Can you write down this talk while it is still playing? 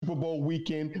Super Bowl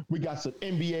weekend. We got some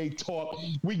NBA talk.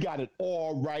 We got it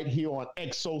all right here on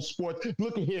XO Sports.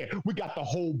 Look at here. We got the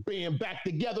whole band back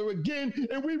together again.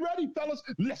 And we ready, fellas?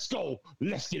 Let's go.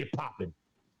 Let's get it popping.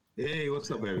 Hey, what's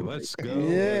up, everybody? Let's go.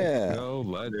 Yeah.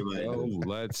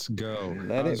 Let's go.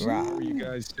 Let it rock. How are you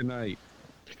guys tonight?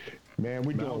 Man,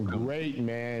 we're doing great,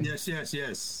 man.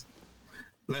 Yes.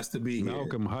 Blessed to be here.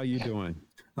 Malcolm, how you doing?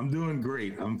 I'm doing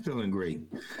great. I'm feeling great.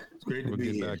 It's great to We'll be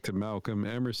get here. back to Malcolm.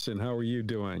 Emerson, how are you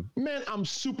doing? Man, I'm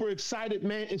super excited,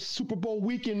 man. It's Super Bowl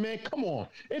weekend, man. Come on.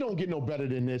 It don't get no better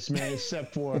than this, man,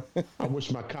 except for I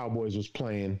wish my Cowboys was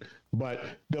playing, but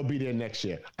they'll be there next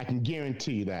year. I can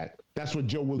guarantee you that. That's what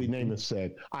Joe Willie Namath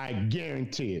said. I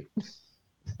guarantee it.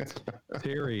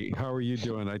 Terry, how are you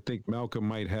doing? I think Malcolm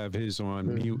might have his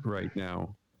on mute right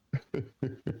now.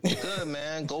 Good,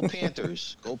 man. Go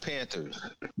Panthers. Go Panthers.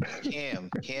 Cam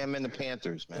and the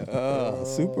Panthers, man.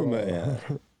 Superman.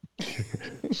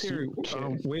 Terry,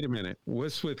 wait a minute.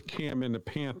 What's with Cam and the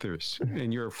Panthers?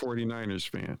 And you're a 49ers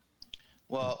fan.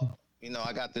 Well,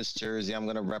 I got this jersey. I'm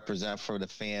going to represent for the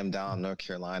fam down in North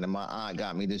Carolina. My aunt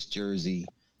got me this jersey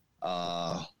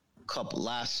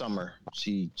last summer.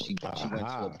 She went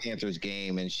to a Panthers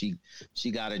game and she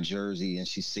got a jersey and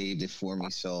she saved it for me.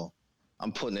 So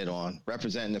I'm putting it on,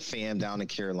 representing the fam down in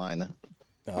Carolina.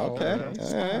 Okay.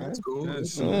 That's cool.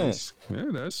 That's nice. Yeah,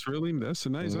 that's a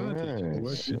nice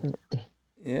Nice.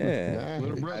 Yeah.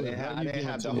 Little brother, I didn't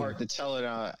have the heart to tell it.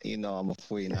 I'm a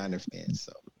 49er fan,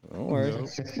 so Don't worry.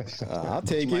 I'll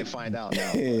take you might it. find out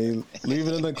now. Hey, leave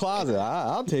it in the closet.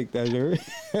 I'll take that jersey.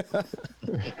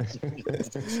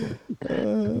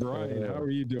 Brian, how are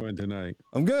you doing tonight?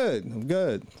 I'm good.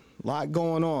 A lot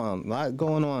going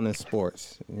on in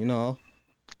sports,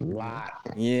 Lot.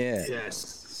 Yeah.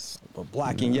 Yes. But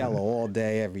black and yellow all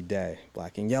day, every day.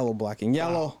 Black and yellow.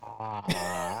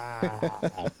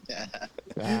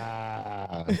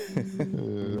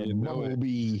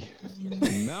 Moby.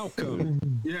 Malcolm,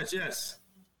 Yes.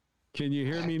 can you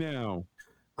hear me now?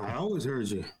 I always heard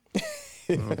you.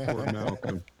 Oh, poor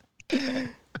Malcolm.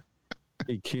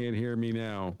 He can't hear me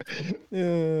now.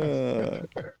 Yeah.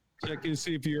 Check and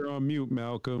see if you're on mute,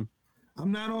 Malcolm.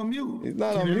 I'm not on mute. He's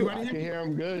not Can on mute. everybody I can hear me? hear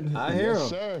him good. I hear Yes, him.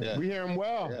 sir. Yeah. We hear him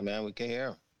well. Yeah, man, we can hear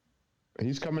him.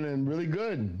 He's coming in really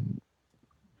good.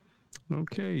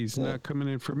 Okay, he's not coming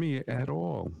in for me at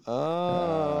all.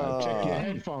 Check your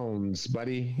headphones,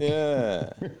 buddy.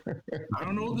 Yeah. I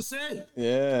don't know what to say.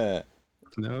 Yeah.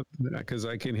 No, because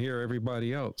I can hear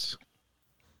everybody else.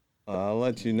 I'll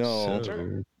let you know.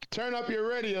 So, Turn up your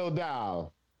radio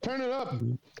dial. Turn it up.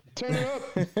 Turn it up.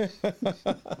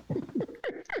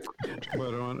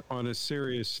 but on a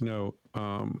serious note,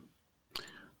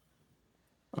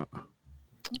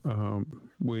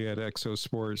 we at Exo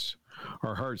Sports,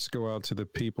 our hearts go out to the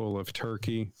people of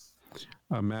Turkey.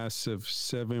 A massive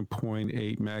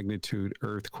 7.8 magnitude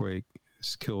earthquake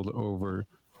has killed over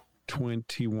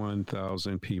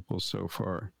 21,000 people so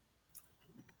far.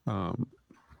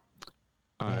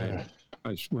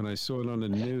 When I saw it on the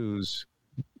news,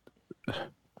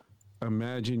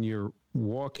 imagine you're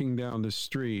walking down the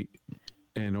street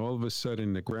and all of a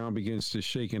sudden the ground begins to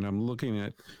shake, and I'm looking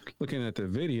at the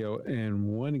video, and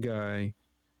one guy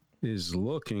is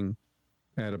looking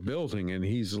at a building and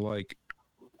he's like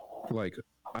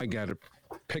I got to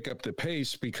pick up the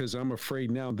pace because I'm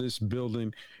afraid now this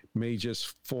building may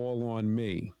just fall on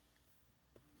me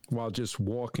while just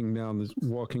walking on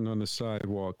the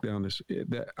sidewalk down this.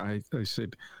 I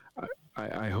said,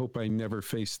 I hope I never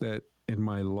face that in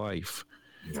my life.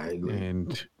 I agree.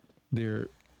 And they're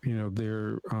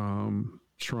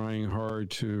trying hard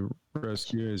to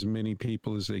rescue as many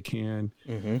people as they can.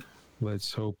 Mm-hmm.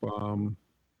 Let's hope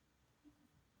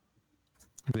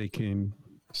they can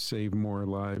save more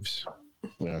lives.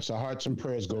 Yeah, so hearts and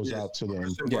prayers goes out to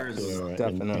them.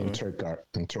 Definitely. In Turkey.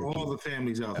 All the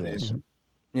families out there.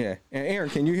 Yeah. And Aaron,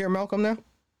 can you hear Malcolm now?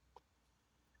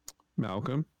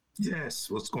 Malcolm? Yes.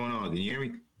 What's going on? Can you hear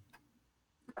me?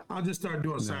 I'll just start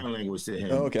doing sign language to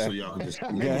him. Okay. So y'all can just.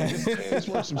 Let's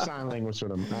work some sign language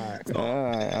with them. All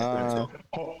right. That's all.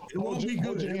 Hold It won't be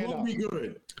hold good. your It hand won't up. be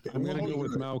good. I'm going to go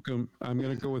with Malcolm. I'm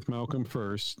going to go with Malcolm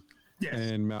first. Yes.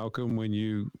 And Malcolm, when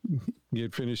you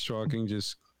get finished talking,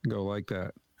 just go like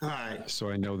that. All right. So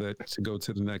I know that to go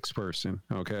to the next person.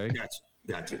 Okay.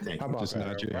 Gotcha. Thank How you. about Just that?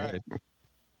 nod your All right. head.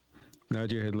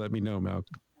 Nod your head. Let me know,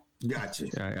 Malcolm. Gotcha.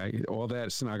 All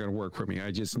that's not going to work for me. I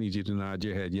just need you to nod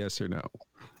your head, yes or no.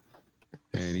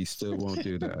 And he still won't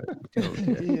do that.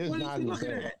 Okay. He is What is nodding he his looking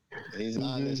head. at? He's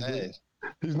nodding his head.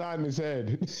 He's nodding his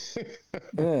head.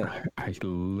 Yeah. I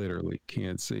literally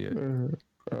can't see it.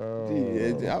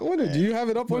 I wonder, do you have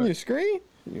it up on your screen?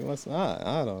 You must not.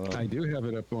 I don't know. I do have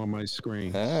it up on my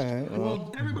screen. All right.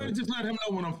 Well, everybody just let him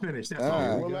know when I'm finished. That's all.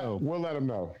 All right. We'll let him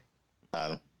know.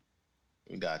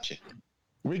 We got you.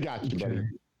 We got you, buddy.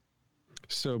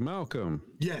 So, Malcolm,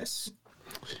 Yes.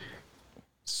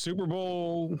 Super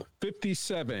Bowl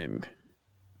 57,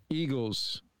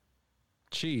 Eagles,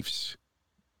 Chiefs.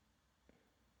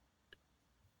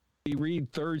 Andy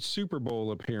Reid, third Super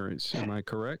Bowl appearance. Am I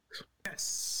correct?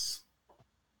 Yes.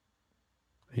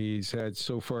 He's had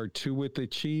so far 2 with the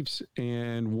Chiefs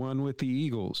and 1 with the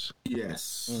Eagles.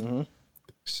 Yes. Mm-hmm.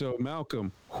 So,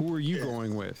 Malcolm, who are you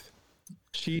going with?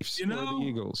 Chiefs or the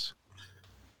Eagles?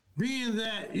 Being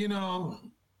that,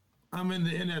 I'm in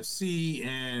the NFC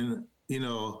and,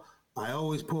 I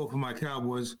always pull for my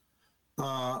Cowboys.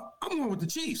 I'm going with the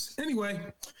Chiefs anyway,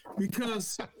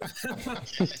 because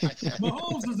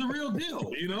Mahomes is the real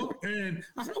deal, and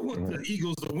I don't want the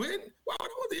Eagles to win. Why would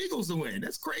I want the Eagles to win?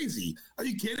 That's crazy. Are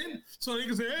you kidding? So they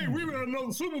can say, hey, we've had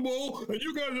another Super Bowl, and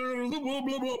you guys are in a blah,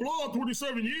 blah, blah, blah,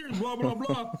 27 years, blah, blah,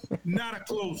 blah. Not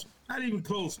even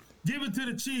close. Give it to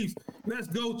the Chiefs. Let's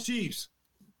go, Chiefs.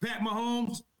 Pat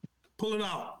Mahomes, pull it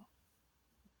out.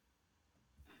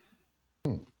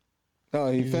 No,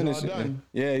 he's finished. all done.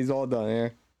 Yeah, he's all done. Yeah.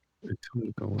 I told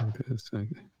him to go like this.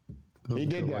 He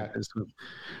did that.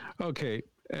 Okay,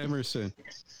 Emerson.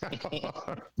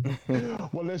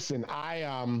 Well, listen,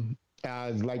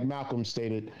 like Malcolm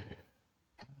stated,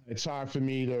 it's hard for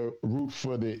me to root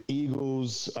for the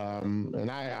Eagles, and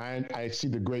I see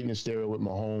the greatness there with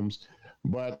Mahomes,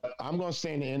 but I'm going to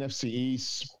stay in the NFC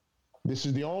East. This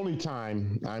is the only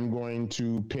time I'm going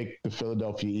to pick the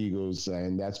Philadelphia Eagles,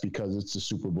 and that's because it's the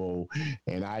Super Bowl,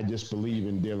 and I just believe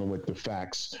in dealing with the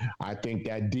facts. I think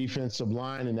that defensive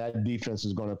line and that defense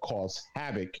is going to cause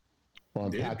havoc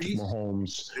on Patrick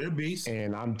Mahomes.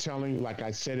 And I'm telling you, like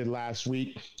I said it last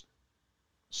week,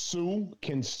 Sue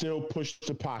can still push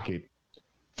the pocket.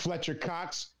 Fletcher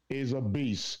Cox is a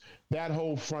beast. That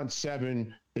whole front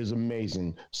seven is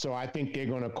amazing. So I think they're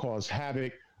going to cause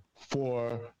havoc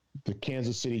for the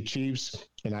Kansas City Chiefs,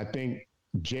 and I think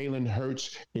Jalen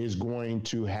Hurts is going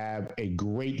to have a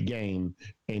great game,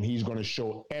 and he's going to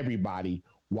show everybody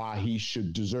why he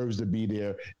deserves to be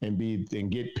there and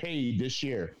get paid this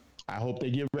year. I hope they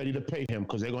get ready to pay him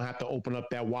because they're going to have to open up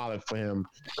that wallet for him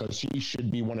because he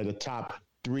should be one of the top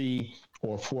 3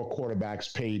 or 4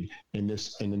 quarterbacks paid in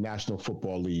the National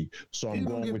Football League. So I'm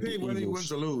going with the Eagles. Whether he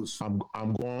wins or lose.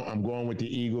 I'm going with the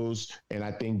Eagles, and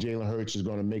I think Jalen Hurts is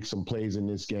going to make some plays in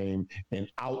this game and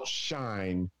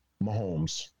outshine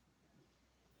Mahomes.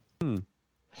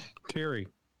 Terry.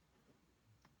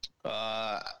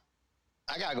 I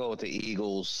gotta go with the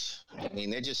Eagles. I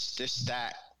mean, they're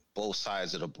stacked both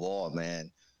sides of the ball,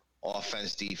 man.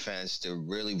 Offense, defense. They're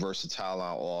really versatile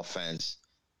on offense.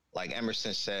 Like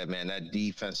Emerson said, man, that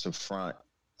defensive front,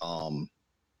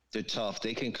 they're tough.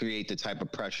 They can create the type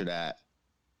of pressure that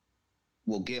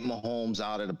will get Mahomes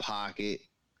out of the pocket.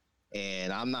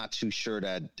 And I'm not too sure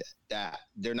that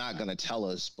they're not going to tell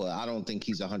us, but I don't think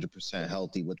he's 100%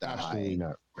 healthy with that high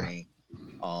brain.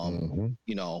 And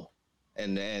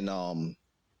then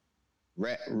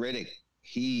Riddick,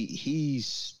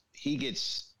 he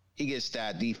gets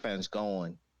that defense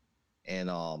going, and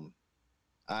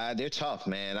they're tough,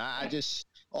 man.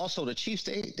 Also the Chiefs,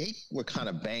 they were kind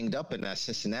of banged up in that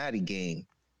Cincinnati game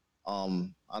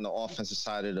on the offensive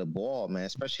side of the ball, man,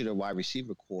 especially the wide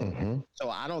receiver core. So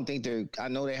I don't think I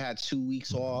know they had 2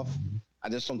 weeks off. I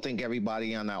just don't think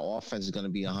everybody on that offense is going to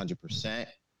be 100%.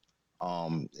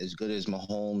 As good as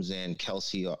Mahomes and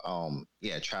Kelsey,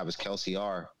 Travis Kelsey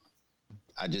are,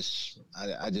 I just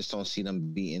don't see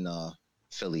them beating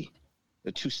Philly.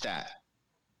 They're too stacked.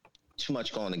 Too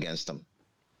much going against them.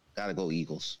 Gotta go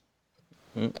Eagles.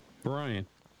 Brian.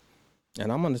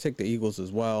 And I'm going to take the Eagles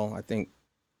as well. I think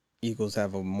Eagles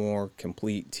have a more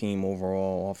complete team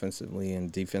overall, offensively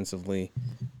and defensively.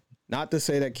 Not to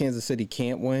say that Kansas City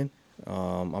can't win.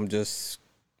 I'm just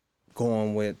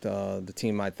going with the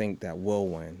team I think that will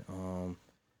win.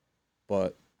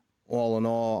 But all in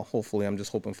all, hopefully, I'm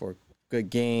just hoping for a good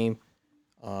game.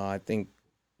 I think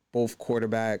both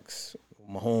quarterbacks,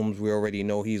 Mahomes, we already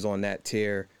know he's on that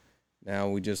tier. Now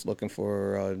we're just looking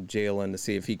for Jalen to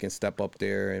see if he can step up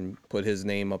there and put his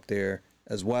name up there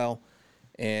as well.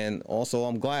 And also,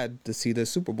 I'm glad to see the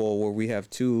Super Bowl where we have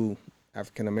 2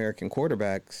 African-American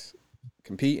quarterbacks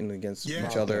competing against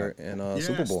each other in a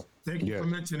Super Bowl. Thank you for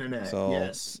mentioning that. So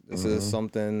this is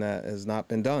something that has not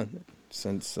been done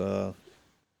since in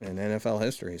NFL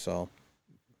history. So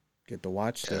get to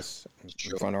watch this in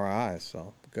front of our eyes.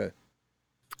 So good.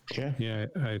 Yeah,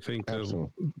 I think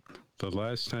The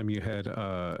last time you had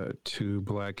two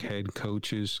black head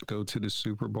coaches go to the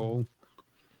Super Bowl,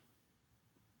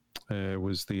 it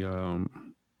was the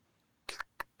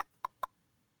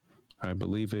I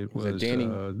believe it was Danny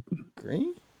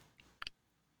Green?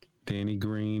 Danny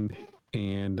Green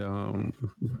and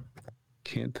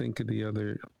can't think of the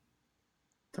other.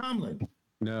 Tomlin.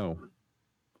 No.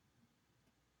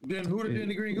 Then who did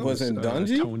Danny Green go? Wasn't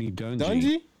Dungy? Tony Dungy.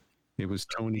 Dungy? It was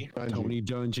Tony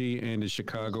Dungy and the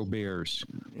Chicago Bears.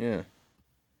 Yeah.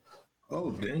 Oh,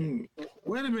 dang.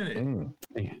 Wait a minute.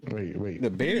 Wait. The Danny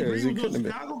Bears. Green It was couldn't a have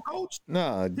been. Chicago coach?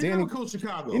 Nah, He Danny. never coached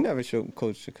Chicago. He never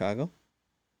coached Chicago.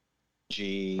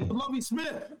 G. Lovie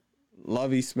Smith.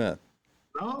 Lovie Smith.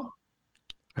 No?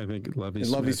 I think Lovie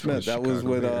Lovie Smith. That was Chicago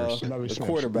with Bears. Lovie the Smith.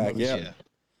 quarterback. Lovie Yeah. Yeah.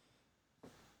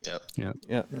 Yep. Yeah.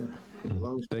 Yeah.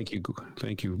 Thank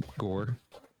you, Gore.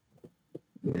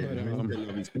 Let him know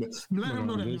that this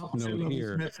Malcolm said note Lovie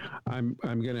here, Smith. I'm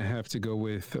gonna have to go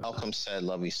with Malcolm said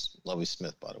Lovie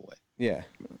Smith, by the way. Yeah.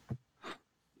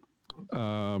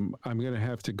 I'm gonna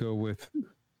have to go with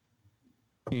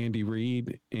Andy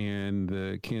Reid and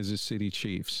the Kansas City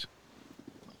Chiefs.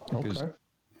 Because Okay.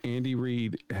 Andy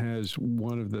Reid has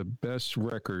one of the best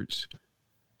records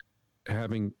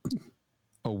having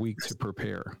a week to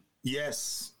prepare.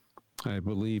 Yes. I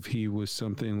believe he was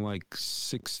something like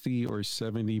 60 or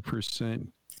 70%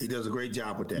 He does a great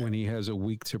job with that. when he has a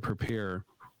week to prepare,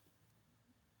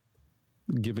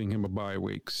 giving him a bye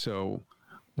week. So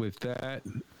with that,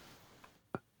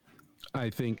 I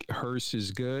think Hurst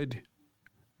is good.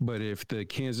 But if the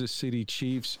Kansas City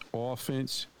Chiefs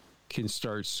offense can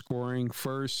start scoring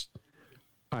first,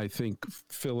 I think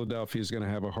Philadelphia is going to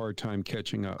have a hard time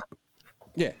catching up.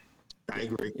 Yeah. I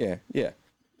agree. Yeah. Yeah.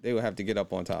 They would have to get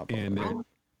up on top. And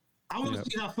I want to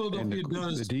see how Philadelphia the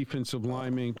does. defensive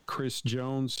lineman, Chris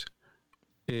Jones,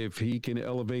 if he can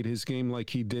elevate his game like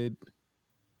he did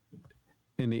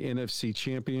in the NFC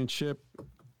Championship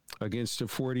against the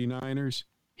 49ers,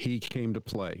 he came to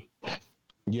play.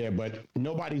 Yeah, but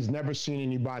nobody's never seen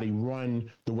anybody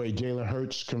run the way Jalen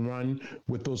Hurts can run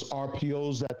with those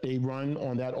RPOs that they run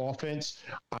on that offense.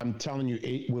 I'm telling you,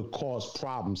 it will cause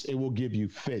problems. It will give you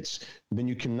fits. Then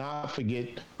you cannot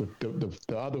forget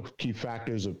the other key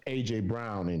factors of A.J.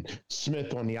 Brown and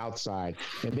Smith on the outside.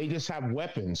 And they just have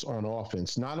weapons on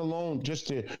offense, not alone just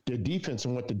the defense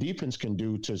and what the defense can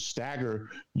do to stagger,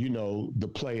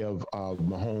 the play of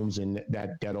Mahomes and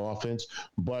that offense,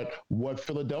 but what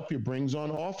Philadelphia brings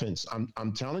on offense.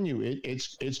 I'm telling you,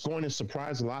 it's going to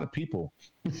surprise a lot of people.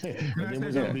 And then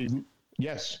we're going to be,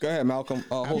 yes. Go ahead, Malcolm.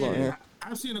 Hold on here.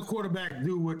 I've seen a quarterback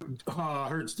do what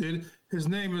Hurts did. His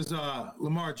name is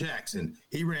Lamar Jackson.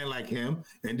 He ran like him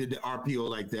and did the RPO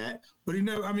like that. But he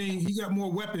got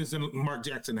more weapons than Mark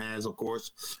Jackson has, of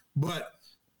course. But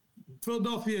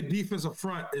Philadelphia defensive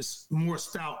front is more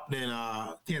stout than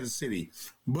Kansas City.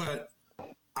 But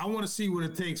I want to see what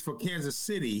it takes for Kansas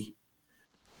City.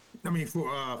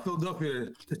 For Philadelphia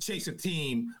to chase a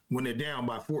team when they're down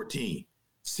by 14.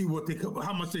 See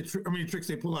how many tricks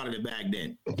they pull out of their bag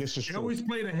then. This is They true. always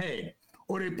played ahead,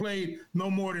 or they played no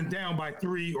more than down by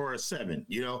 3 or a 7.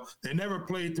 They never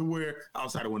played to where,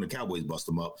 outside of when the Cowboys bust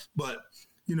them up, but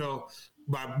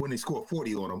by when they scored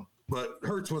 40 on them. But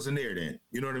Hurts wasn't there then.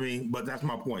 You know what I mean? But that's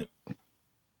my point.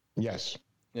 Yes.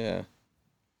 Yeah.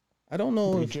 I don't know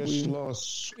We if just we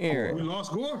lost. Aaron. We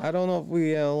lost Gore. I don't know if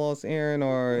we lost Aaron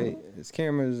or his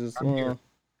camera's just here.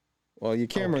 Well, your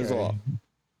camera's Okay. off.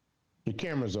 Your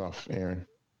camera's off, Aaron.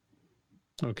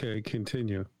 Okay,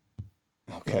 continue.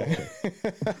 Okay. Finish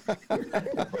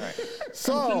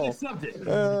So, the subject.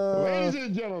 Ladies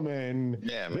and gentlemen,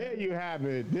 Yeah, man. there you have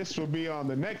it. This will be on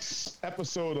the next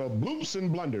episode of Bloops and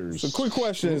Blunders. so quick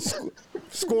question: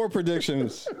 score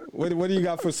predictions. What do you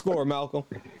got for score, Malcolm?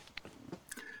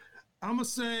 I'm going to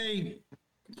say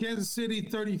Kansas City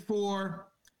 34,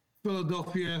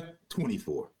 Philadelphia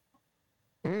 24.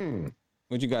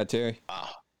 What you got, Terry? I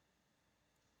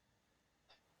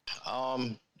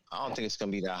don't think it's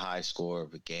gonna be that high score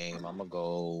of a game. I'm gonna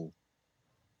go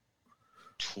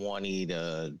 20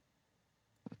 to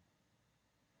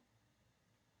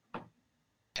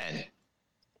 10.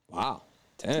 Wow,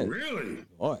 10. Really?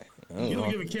 Boy, I don't You know.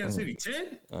 don't give a Kansas City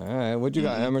 10? All right, what you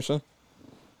got, Emerson?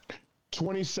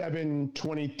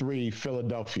 27-23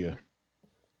 Philadelphia.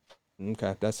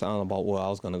 Okay, that sounds about what I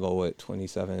was gonna go with.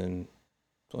 27,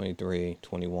 23,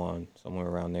 21, somewhere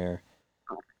around there.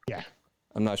 Yeah.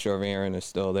 I'm not sure if Aaron is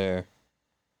still there.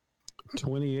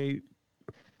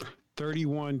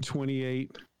 31-28,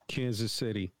 Kansas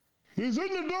City. He's in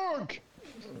the dark.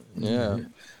 Yeah.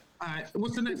 All right,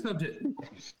 what's the next subject?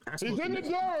 He's in the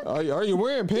dark. Are you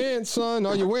wearing pants, son?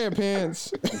 Are you wearing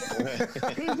pants? He's in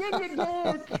the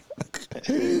dark.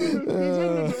 He's in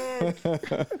the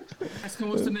dark. Ask him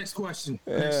what's the next question.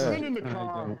 He's in the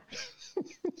car.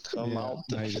 Come out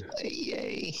the play,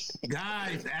 yay.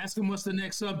 Guys, ask him what's the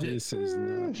next subject. This is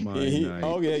not my night.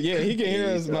 Oh yeah, he can hear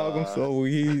us, Malcolm. So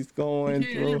he's going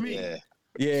He can't hear through. me.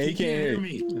 Yeah, he can't hear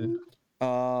me.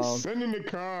 Send in the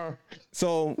car.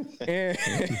 So,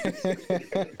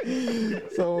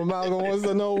 so Malcolm wants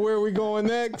to know where we going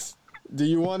next. Do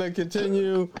you want to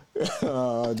continue?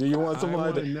 Do you want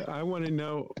somebody? I want to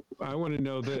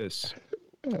know this.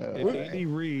 If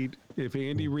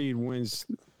Andy Reid wins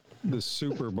the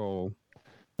Super Bowl,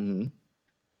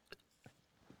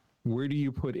 where do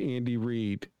you put Andy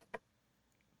Reid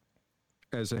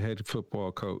as a head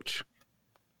football coach?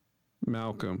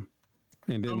 Malcolm.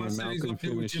 And then when Malcolm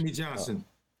finished, Jimmy Johnson.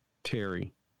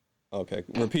 Terry. Okay,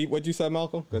 repeat what you said,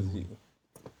 Malcolm. Because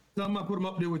Tell him I put him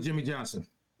up there with Jimmy Johnson.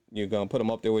 you're gonna put him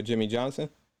up there with Jimmy Johnson.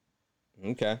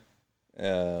 Okay.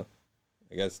 I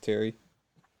guess Terry.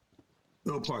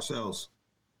 Bill Parcells.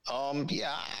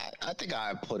 Yeah, I think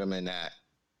I put him in that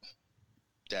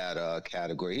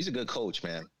category. He's a good coach,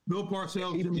 man. Bill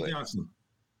Parcells, Jimmy Johnson.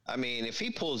 I mean, if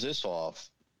he pulls this off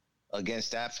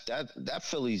against that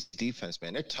Phillies defense,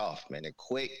 man, they're tough, man. They're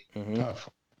quick. Tough.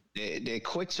 They're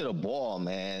quick to the ball,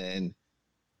 man, and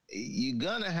you're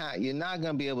not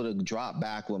gonna be able to drop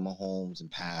back with Mahomes and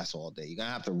pass all day. You're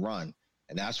gonna have to run,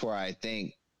 and that's where I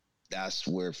think that's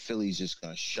where Philly's just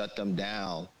gonna shut them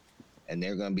down, and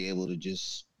they're gonna be able to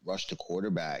just rush the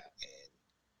quarterback.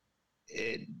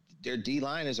 And their D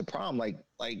line is a problem.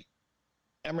 Like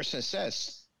Emerson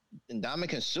says,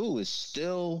 Ndamukong Suh is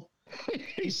still.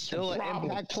 He's still an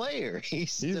impact player.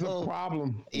 He's still a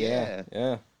problem. Yeah.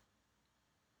 Yeah.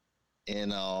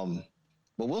 And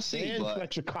but we'll see. And But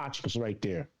Fletcher Cox was right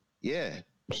there. yeah,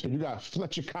 So you got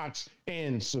Fletcher Cox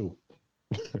and Sue.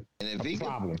 and if he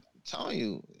Problem. could, I'm telling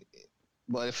you,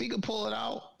 but if he could pull it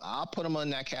out, I'll put him in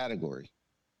that category.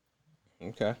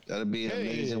 Okay. That'll be an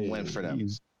amazing win for them.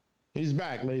 He's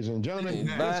back, ladies and gentlemen. He's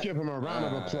Let's back. give him a round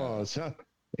of applause. Huh?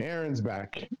 Aaron's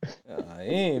back. He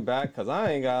ain't back because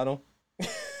I ain't got him.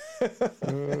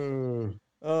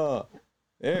 Oh,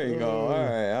 there you go. All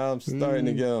right, I'm starting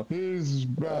to get him. He's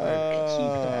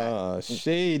back.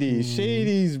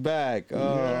 Shady's back.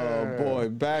 Oh Yeah. boy,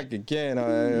 back again. All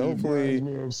right, hopefully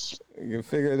Reminds you can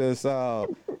figure this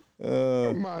out.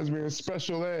 reminds me of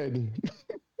special ed.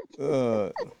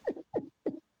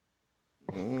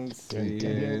 Let's see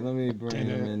here. Let me bring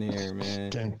him in here, man.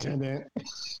 Dun, dun, dun.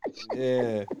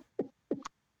 Yeah.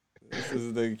 This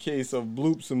is the case of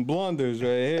bloops and blunders right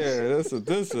here. That's what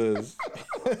this is.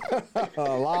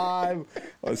 Live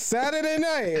on Saturday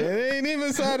night. It ain't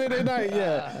even Saturday night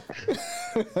yet.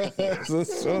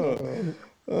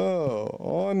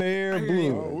 On the air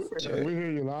blue. We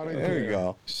hear you loud and clear. There you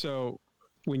go. So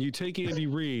when you take Andy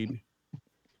Reid,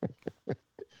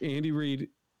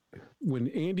 when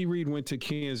Andy Reid went to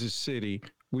Kansas City,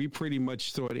 we pretty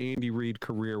much thought Andy Reid's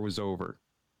career was over.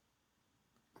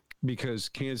 Because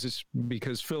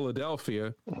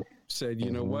Philadelphia said,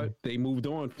 you know what, they moved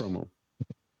on from him.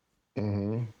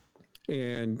 Mm-hmm.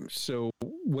 And so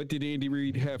what did Andy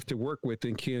Reid have to work with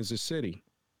in Kansas City?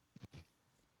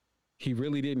 He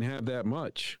really didn't have that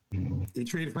much. They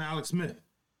traded for Alex Smith.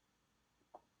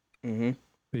 Mm-hmm.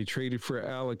 They traded for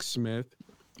Alex Smith.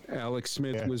 Alex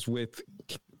Smith was with,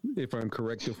 if I'm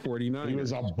correct, the 49ers. He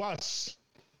was a bus.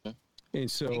 And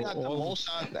so He got the most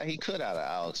that he could out of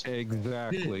Alex.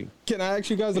 Exactly. Can I ask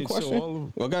you guys a And so question? all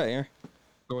of- Go ahead, Aaron.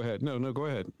 Go ahead. No, go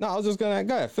ahead. No, I was just gonna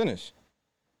go ahead, finish.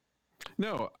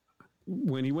 No,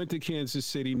 when he went to Kansas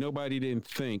City, nobody didn't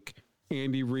think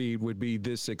Andy Reid would be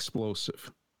this explosive.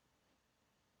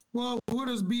 Well, where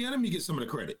does Bieniemy get some of the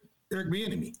credit? Eric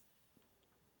Bieniemy.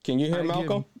 Can you hear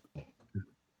Malcolm?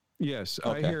 Yes,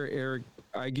 Okay.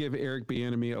 I give Eric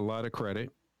Bieniemy a lot of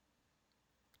credit.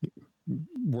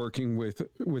 Working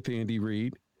with Andy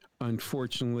Reid,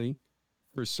 unfortunately,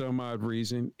 for some odd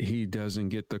reason, he doesn't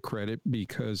get the credit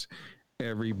because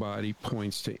everybody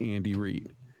points to Andy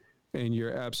Reid, and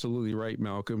you're absolutely right,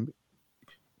 Malcolm.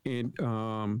 And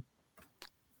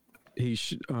he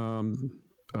should.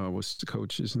 What's the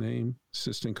coach's name?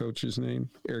 Assistant coach's name?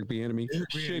 Eric Bieniemy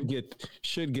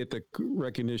should get the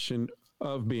recognition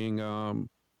of being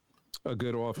a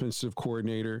good offensive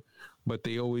coordinator, but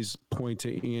they always point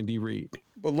to Andy Reid.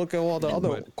 But look at all the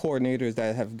other coordinators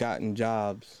that have gotten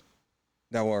jobs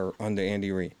that were under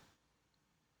Andy Reid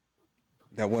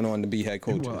that went on to be head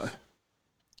coaches.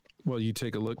 Well, you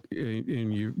take a look,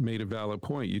 and you made a valid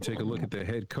point. You take a look at the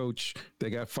head coach that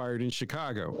got fired in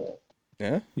Chicago.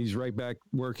 Yeah. He's right back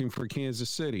working for Kansas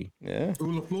City. Yeah.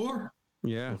 LaFleur?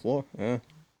 Yeah. Floor. Yeah.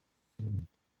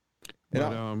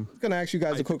 But, I'm gonna ask you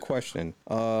guys a quick question.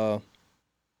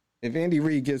 If Andy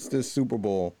Reid gets this Super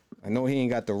Bowl, I know he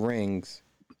ain't got the rings,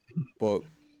 but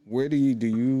where do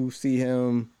you see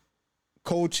him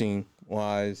coaching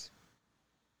wise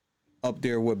up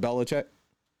there with Belichick?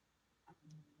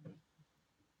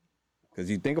 Because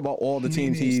you think about all the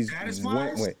teams he's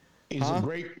went with.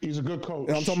 He's a good coach.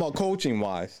 I'm talking about coaching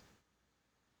wise.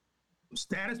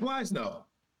 Status-wise, no.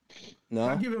 No.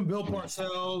 I give him Bill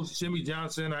Parcells, Jimmy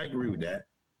Johnson. I agree with that.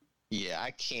 Yeah,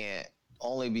 I can't.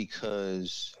 Only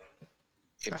because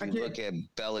if you look at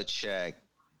Belichick,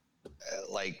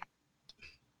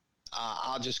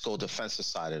 I'll just go defensive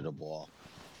side of the ball.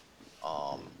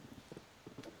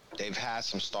 They've had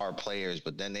some star players,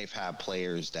 but then they've had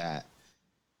players that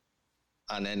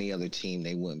on any other team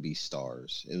they wouldn't be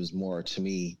stars. It was more, to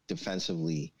me,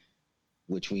 defensively,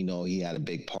 which we know he had a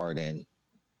big part in.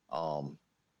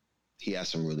 He has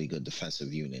some really good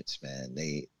defensive units, man.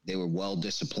 They were well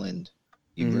disciplined.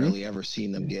 You rarely ever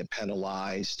seen them get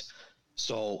penalized.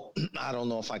 So I don't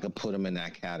know if I could put him in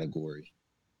that category.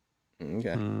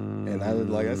 Okay.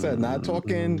 And like I said, not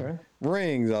talking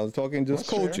rings. I was talking just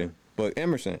That's coaching. fair. But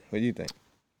Emerson, what do you think?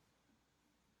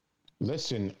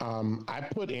 Listen, I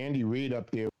put Andy Reid up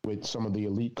there with some of the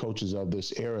elite coaches of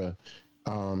this era.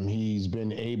 He's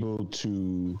been able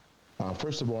to,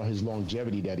 first of all, his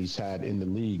longevity that he's had in the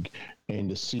league, and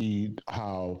to see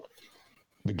how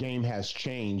the game has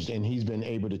changed, and he's been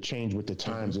able to change with the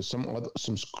times. There's some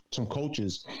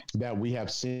coaches that we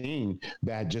have seen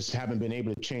that just haven't been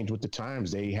able to change with the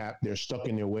times. They're stuck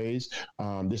in their ways.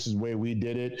 This is where we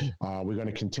did it. We're going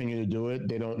to continue to do it.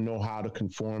 They don't know how to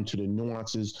conform to the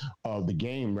nuances of the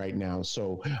game right now.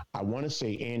 So I want to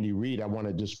say Andy Reid, I want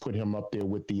to just put him up there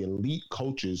with the elite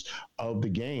coaches of the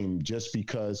game, just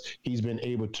because he's been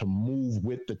able to move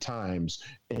with the times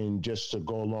and just to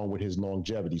go along with his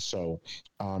longevity. So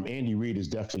Andy Reid is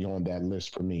definitely on that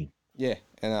list for me. Yeah,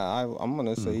 and I'm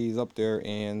going to say he's up there,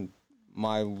 and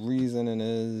my reasoning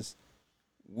is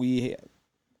we've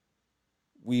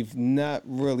not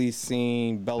really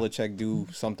seen Belichick do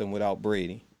something without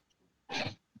Brady.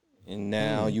 And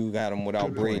now you got him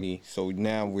without Brady, so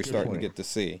now we're starting to get to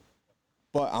see.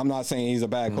 But I'm not saying he's a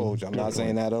bad coach. I'm not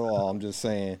saying that at all. I'm just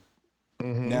saying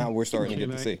now we're starting to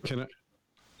get to see.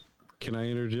 Can I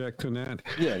interject on that?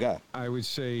 Yeah, go ahead. I would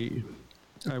say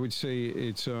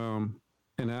it's an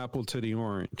apple to the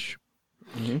orange.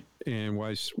 And why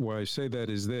I say that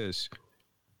is this: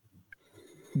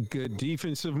 good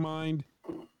defensive mind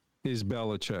is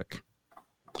Belichick.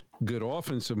 Good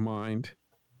offensive mind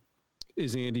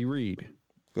is Andy Reid.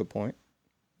 Good point.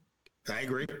 I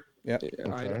agree. Yeah.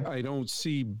 Okay. I don't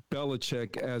see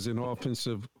Belichick as an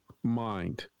offensive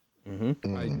mind.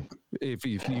 If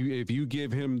you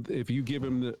give him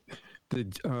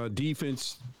the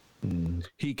defense,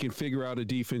 he can figure out a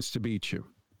defense to beat you.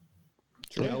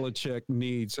 Sure. Belichick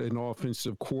needs an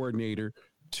offensive coordinator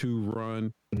to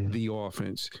run the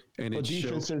offense, and but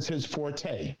defense is his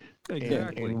forte.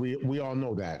 Exactly, and we all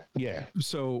know that. Yeah.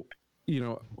 So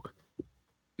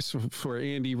so for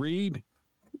Andy Reid,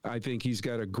 I think he's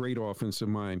got a great offensive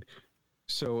mind.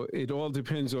 So it all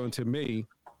depends on, to me,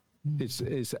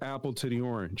 it's apple to the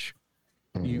orange.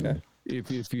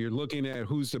 If you're looking at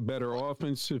who's the better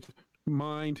offensive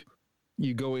mind,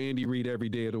 you go Andy Reid every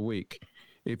day of the week.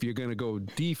 If you're going to go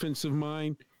defensive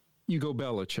mind, you go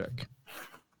Belichick.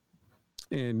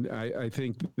 And I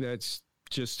think that's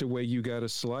just the way you got to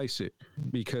slice it,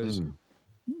 because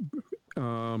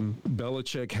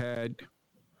Belichick had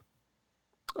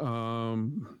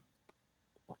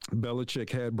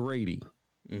Brady.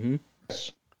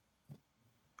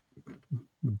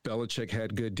 Belichick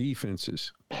had good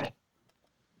defenses.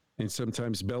 And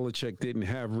sometimes Belichick didn't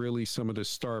have really some of the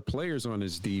star players on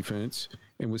his defense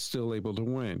and was still able to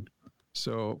win.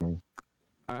 So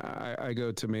I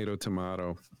go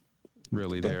tomato,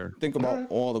 really there. Think about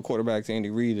all the quarterbacks Andy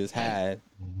Reid has had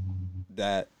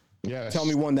that. Yes. Tell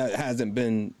me one that hasn't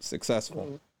been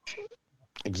successful.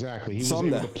 Exactly. He was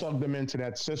able to plug them into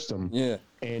that system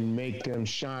and make them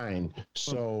shine.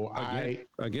 So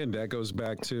again, that goes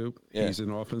back to he's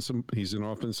an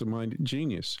offensive minded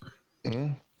genius.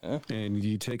 And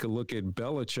you take a look at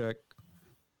Belichick.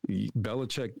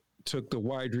 Belichick took the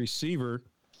wide receiver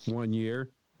one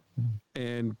year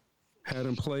and had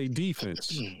him play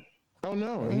defense. Oh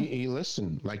no, he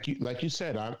listened. Like you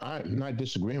said, I'm not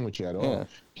disagreeing with you at all.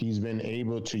 He's been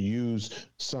able to use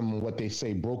some, what they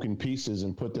say, broken pieces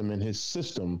and put them in his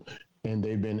system and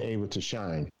they've been able to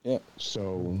shine. Yeah.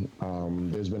 So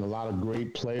there's been a lot of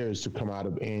great players to come out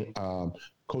of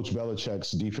Coach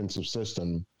Belichick's defensive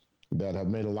system that have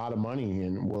made a lot of money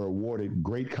and were awarded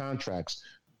great contracts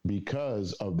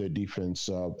because of their defense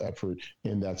effort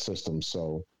in that system.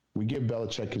 So we give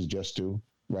Belichick his just due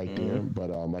right there. But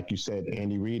like you said,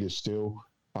 Andy Reid is still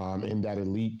in that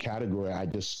elite category. I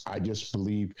just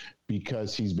believe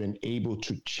because he's been able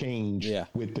to change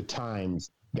with the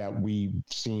times that we've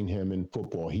seen him in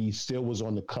football. He still was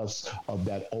on the cusp of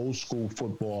that old school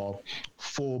football,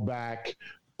 fullback,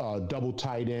 double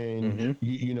tight end,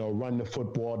 you know, run the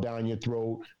football down your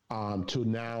throat, to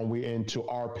now we're into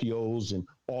RPOs and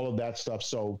all of that stuff.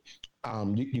 So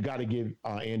you got to give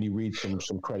Andy Reid some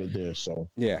credit there. So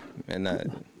yeah, and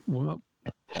well,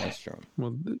 that's true.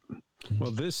 Well,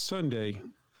 this Sunday,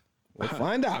 we'll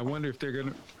find out. I wonder if they're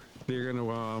gonna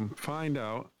find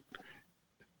out.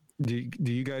 Do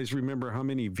you guys remember how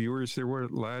many viewers there were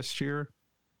last year?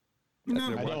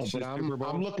 No, I don't. But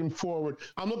I'm looking forward.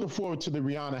 I'm looking forward to the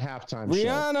Rihanna halftime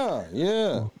Rihanna, show.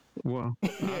 Yeah. Well,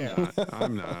 yeah.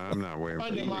 I'm not wearing.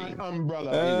 Under my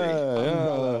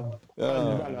umbrella.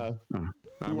 Umbrella.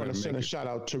 We want to send a shout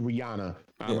out to Rihanna.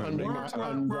 Under my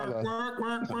umbrella.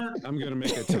 I'm gonna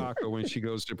make a taco when she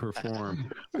goes to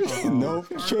perform. No,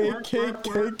 cake.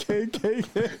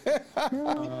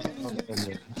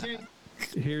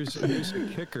 Here's a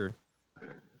kicker.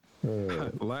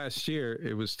 Last year,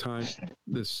 it was time.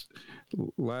 This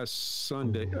last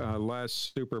Sunday,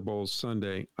 last Super Bowl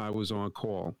Sunday, I was on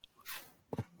call.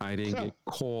 I didn't get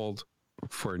called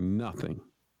for nothing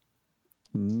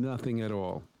at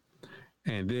all.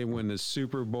 And then when the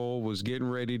Super Bowl was getting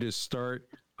ready to start,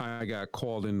 I got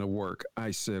called into work.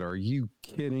 I said, "Are you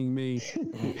kidding me?"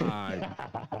 I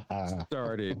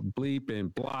started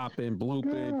bleeping, blopping,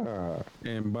 blooping,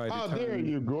 and by the time, there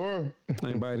you go.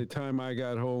 And by the time I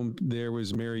got home, there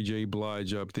was Mary J.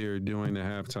 Blige up there doing the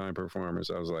halftime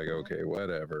performance. I was like, "Okay,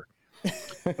 whatever."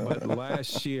 But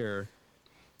last year,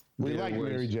 we like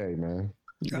Mary J, man.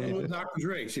 With Dr.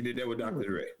 Dre, she did that with Dr.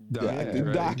 Dre.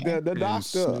 The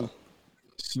doctor.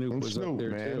 Snoop was up there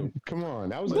man. too. Come on,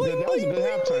 that was a good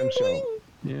halftime show.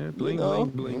 Yeah, bling.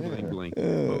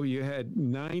 Oh, you had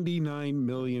 99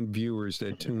 million viewers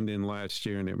that tuned in last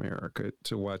year in America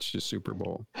to watch the Super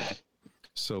Bowl.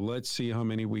 So let's see how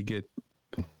many we get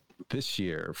this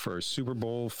year for Super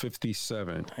Bowl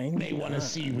 57. They want to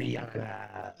see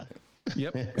Rihanna.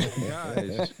 Yep,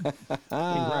 guys.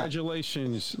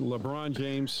 Congratulations, LeBron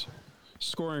James,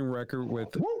 scoring record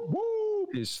with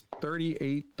his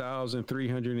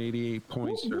 38,388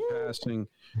 points, surpassing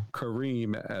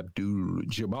Kareem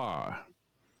Abdul-Jabbar.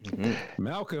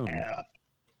 Malcolm,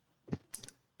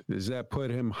 does that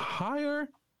put him higher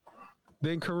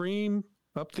than Kareem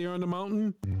up there on the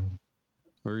mountain?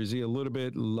 Or is he a little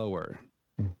bit lower?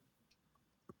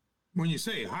 When you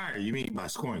say higher, you mean by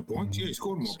scoring points? Yeah, he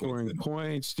scored more scoring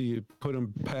points. Do you put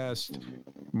him past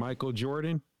Michael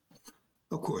Jordan?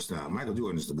 Of course not. Michael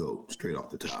Jordan is the GOAT, straight off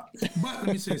the top. But let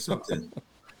me say something.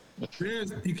 You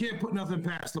can't put nothing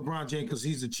past LeBron James because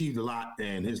he's achieved a lot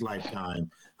in his lifetime.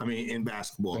 I mean, in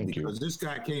basketball. This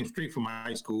guy came straight from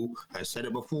high school. I said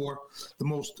it before. The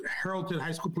most heralded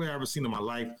high school player I've ever seen in my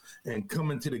life, and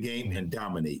come into the game and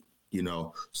dominate, you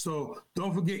know. So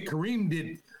don't forget, Kareem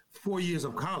did 4 years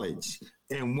of college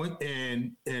and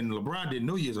LeBron did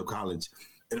no years of college.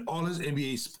 And all his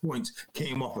NBA points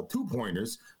came off of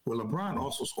 2-pointers, where LeBron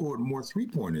also scored more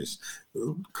 3-pointers.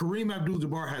 Kareem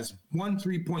Abdul-Jabbar has 1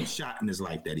 3-point shot in his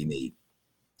life that he made,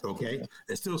 okay?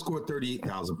 And still scored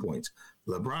 38,000 points.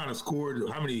 LeBron has scored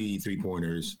how many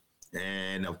 3-pointers?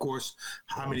 And, of course,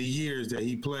 how many years that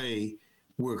he played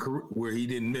where he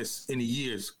didn't miss any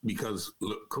years because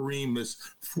Kareem missed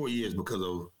 4 years because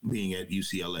of being at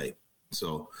UCLA.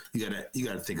 So you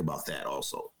gotta think about that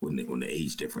also when the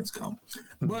age difference comes.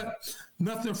 But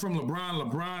nothing from LeBron.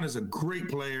 LeBron is a great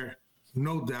player,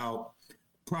 no doubt.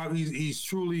 Probably he's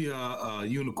truly a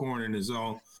unicorn in his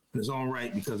own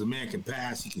right because the man can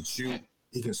pass, he can shoot,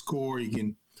 he can score, he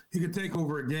can take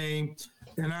over a game,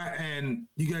 and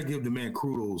you gotta give the man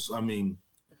kudos. I mean,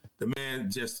 the man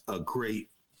just a great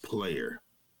player.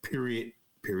 Period.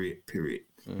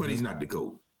 Mm-hmm. But he's not the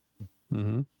GOAT.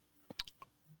 Mm-hmm.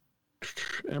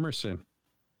 Emerson.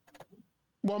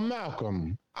 Well,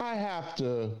 Malcolm, I have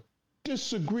to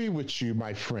disagree with you,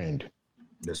 my friend.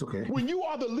 That's okay. When you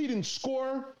are the leading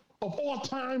scorer of all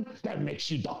time, that makes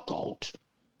you the GOAT.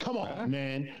 Come on,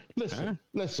 man. Listen.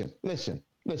 Let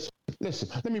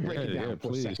me break it down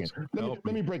for a second.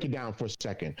 Let me break it down for a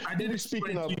second. I did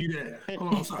explain to you that.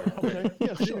 Hold on, I'm sorry. Okay.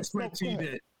 Yeah, sure. I did explain to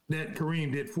you that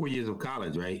Kareem did 4 years of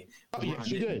college, right? Oh, yes,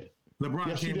 you did. LeBron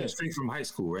Yes, he came in did. straight from high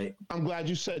school, right? I'm glad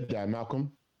you said that,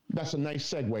 Malcolm. That's a nice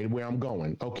segue to where I'm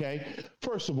going. Okay.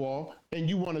 First of all, and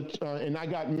you want to, and I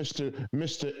got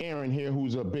Mr. Aaron here,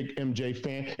 who's a big MJ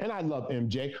fan, and I love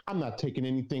MJ. I'm not taking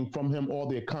anything from him, all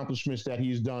the accomplishments that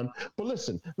he's done. But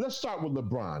listen, let's start with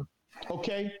LeBron.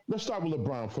 Okay. Let's start with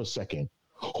LeBron for a second.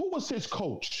 Who was his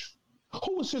coach?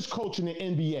 Who was his coach in the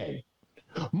NBA?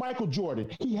 Michael Jordan.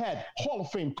 He had Hall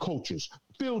of Fame coaches.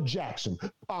 Phil Jackson,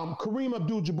 Kareem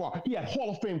Abdul-Jabbar. He had Hall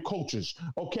of Fame coaches.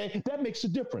 Okay, that makes a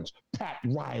difference. Pat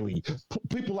Riley,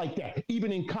 people like that.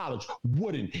 Even in college,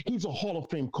 Wooden. He's a Hall of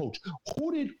Fame coach.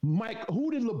 Who did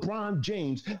LeBron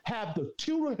James have to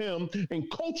tutor him and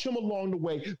coach him along the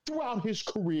way throughout his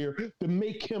career to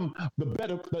make him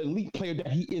the elite player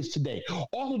that he is today?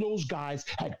 All of those guys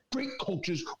had great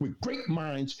coaches with great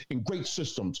minds and great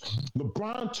systems.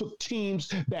 LeBron took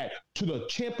teams that to the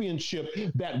championship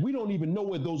that we don't even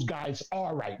know where those guys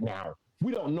are right now.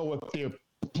 We don't know if they're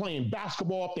playing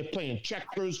basketball, if they're playing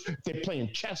checkers, if they're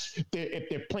playing chess, if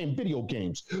they're playing video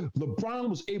games. LeBron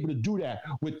was able to do that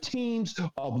with teams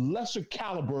of lesser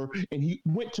caliber, and he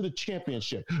went to the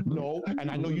championship. No, and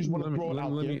I know you want to throw it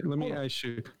out there. Let me ask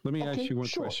you one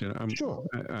question. Sure.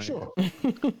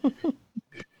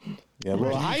 Yeah,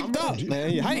 well, hyped up,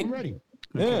 man. You hyped. I'm ready.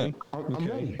 Yeah.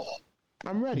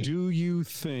 I'm ready. Do you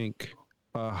think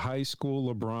a high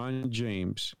school LeBron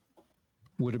James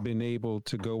would have been able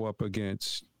to go up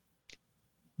against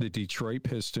the Detroit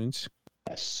Pistons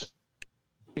Yes.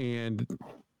 and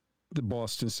the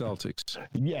Boston Celtics?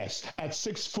 Yes. At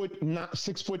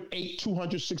 6'8",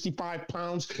 265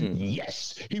 pounds.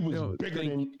 Yes. He was bigger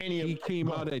than any of He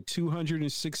came out at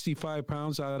 265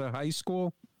 pounds out of high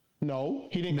school? No,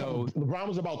 he didn't. No. LeBron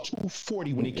was about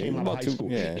 240 when he came out of high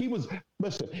school. Yeah. He was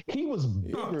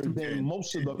bigger than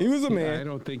most of the. He was a man. I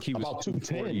don't think he was About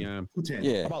 210. 210.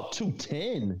 Yeah. About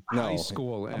 210. No. High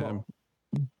school.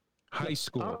 High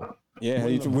school. Yeah,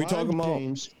 When we LeBron talking about.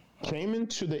 James came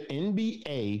into the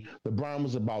NBA, LeBron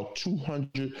was about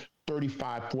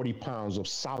 235, 40 pounds of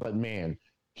solid man.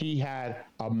 He had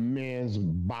a man's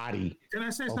body. Can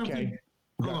I say something? Okay.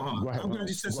 Hold on. Go ahead. I'm glad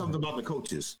you said something about the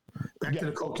coaches. Back to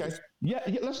the coaches. Okay. Yeah,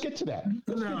 let's get to that.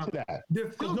 Let's get to that.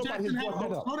 Did Phil Nobody Jackson has brought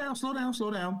that up.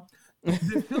 slow down.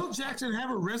 Did Phil Jackson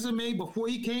have a resume before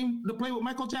he came to play with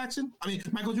Michael Jordan?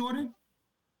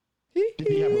 Did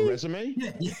he have a resume?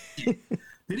 Yeah.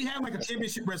 Did he have like a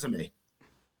championship resume?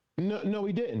 No,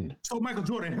 he didn't. So Michael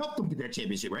Jordan helped him get that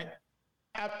championship, right?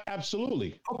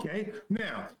 Absolutely. Okay.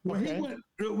 Now,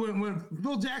 when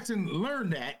Phil Jackson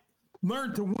learned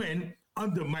to win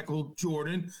under Michael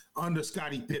Jordan, under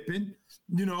Scottie Pippen,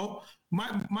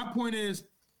 my point is,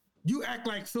 you act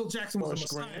like Phil Jackson was a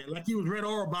messiah, like he was Red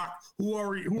Auerbach, who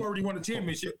already won a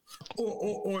championship,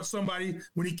 or somebody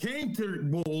when he came to the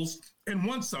Bulls and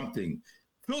won something.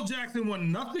 Phil Jackson won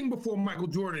nothing before Michael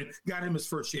Jordan got him his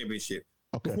first championship.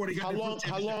 Okay. How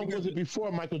long was it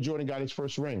before Michael Jordan got his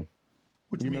first ring?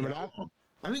 You remember that?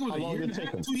 I think it was a year and a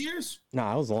half, 2 years.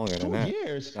 Nah, it was longer than that. 2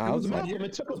 years? Nah, Malcolm,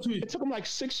 it took him like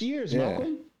 6 years,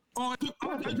 Malcolm. Oh, I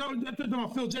thought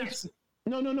about Phil Jackson.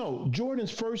 No.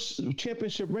 Jordan's first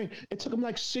championship ring, it took him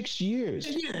like 6 years.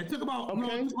 Yeah, it took about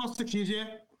 6 years,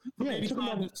 yeah. Yeah, it took him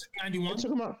about 91.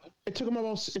 It took him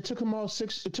about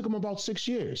 6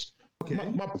 years. Okay.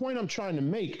 My point I'm trying to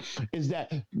make is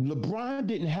that LeBron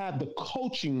didn't have the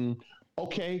coaching,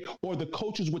 or the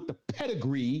coaches with the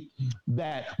pedigree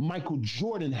that Michael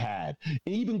Jordan had.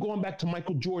 And even going back to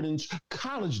Michael Jordan's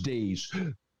college days,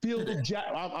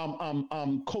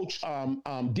 Coach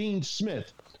Dean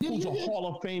Smith, who's a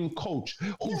Hall of Fame coach,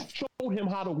 who showed him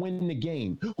how to win the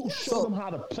game, who showed him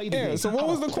how to play the game. So what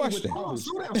was the question?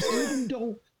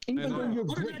 Even though you're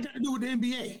what great. does that got to do with the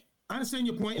NBA? I understand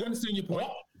your point.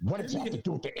 What does that have to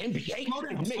do with the NBA?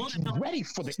 It makes you ready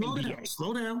for the NBA.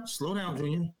 Slow down,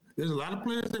 Junior. There's a lot of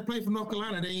players that play for North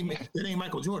Carolina that ain't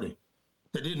Michael Jordan,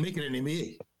 that didn't make it in the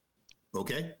NBA.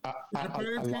 Okay? A lot of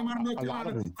players came out of North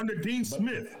Carolina under Dean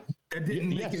Smith that didn't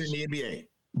make it in the NBA.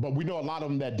 But we know a lot of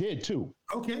them that did too.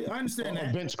 Okay, I understand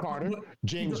that. Vince Carter,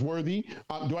 James Worthy.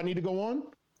 Do I need to go on?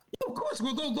 Of course,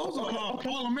 well, those are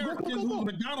All-Americans who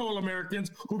got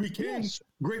All-Americans who became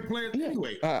great players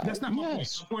anyway. That's not my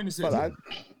point. My point is this.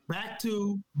 Back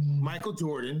to Michael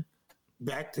Jordan.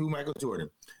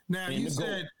 Now, you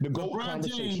said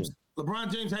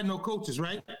LeBron James had no coaches,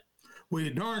 right? Well,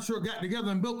 you darn sure got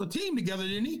together and built a team together,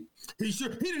 didn't he? He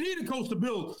didn't need a coach to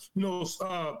build,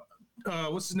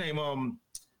 what's his name?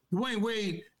 Dwayne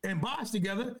Wade and Bosh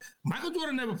together. Michael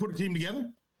Jordan never put a team together.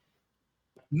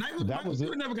 Michael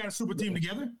Jordan never got a super team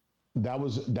together. That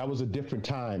was a different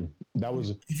time. That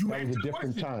was a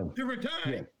different time. Different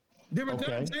time. Yeah. Different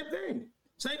time, same thing.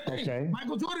 Same thing. Okay.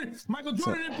 Michael Jordan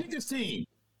didn't pick his team.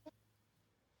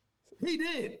 He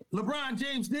did. LeBron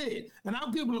James did. And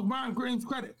I'll give LeBron James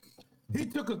credit. He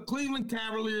took a Cleveland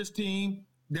Cavaliers team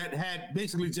that had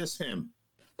basically just him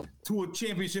to a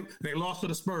championship. They lost to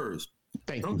the Spurs.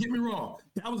 Don't get me wrong.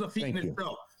 That was a feat in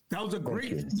itself. That was a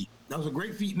great feat. That was a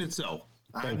great feat in itself.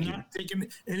 I'm not taking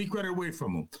any credit away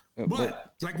from him.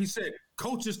 But like you said,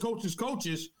 coaches.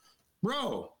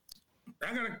 Bro,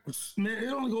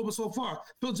 it only goes so far.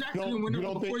 Phil Jackson went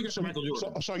up before he got to Michael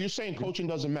Jordan. So you're saying coaching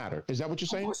doesn't matter? Is that what you're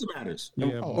saying? Of course it matters.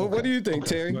 Yeah. What do you think,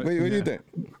 Terry? What do you think?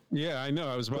 Yeah, I know.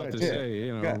 I was about to say,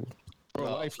 throw a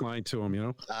lifeline to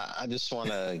him, I just want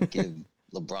to give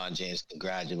LeBron James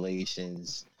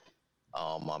congratulations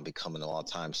on becoming an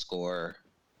all-time scorer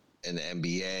in the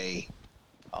NBA.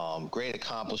 Great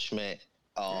accomplishment.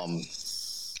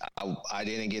 I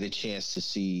didn't get a chance to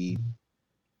see,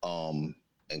 and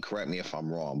correct me if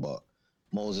I'm wrong, but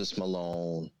Moses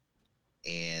Malone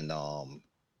and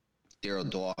Daryl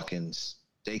Dawkins,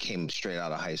 they came straight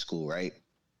out of high school, right?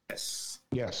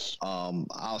 Yes.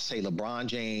 I'll say LeBron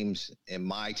James in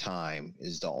my time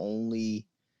is the only,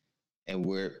 and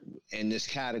we're in this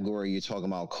category, you're talking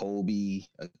about Kobe,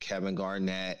 Kevin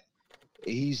Garnett.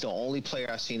 He's the only player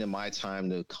I've seen in my time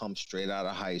to come straight out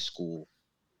of high school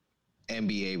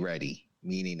NBA ready,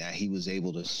 meaning that he was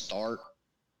able to start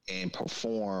and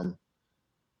perform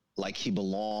like he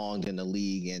belonged in the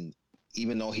league. And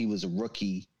even though he was a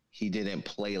rookie, he didn't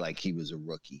play like he was a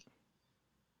rookie.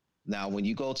 Now, when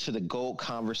you go to the GOAT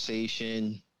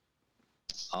conversation,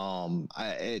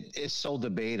 it's so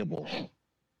debatable.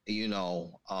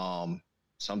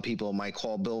 Some people might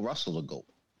call Bill Russell the GOAT.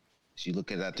 So you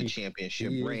look at the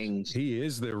championship rings. He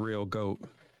is the real GOAT.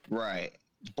 Right.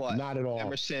 But not at all.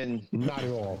 Emerson, not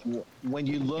at all. When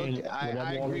you look, I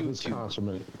agree with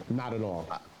you. Not at all.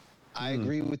 I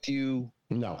agree with you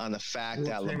on the fact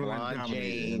that LeBron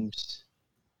James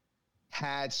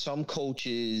had some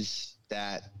coaches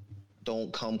that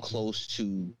don't come close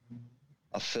to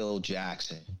a Phil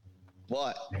Jackson.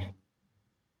 But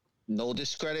no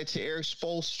discredit to Eric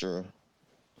Spoelstra.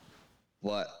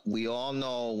 But we all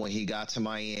know when he got to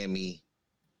Miami,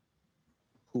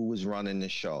 who was running the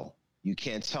show. You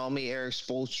can't tell me Eric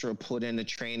Spoelstra put in a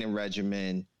training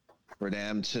regimen for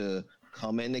them to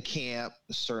come into camp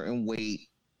a certain weight,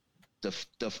 the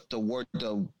work,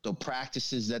 the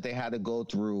practices that they had to go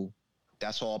through.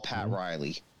 That's all Pat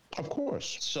Riley. Of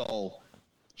course. So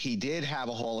he did have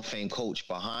a Hall of Fame coach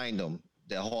behind him.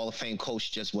 The Hall of Fame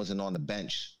coach just wasn't on the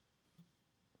bench.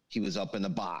 He was up in the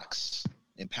box.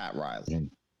 And Pat Riley.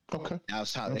 Okay.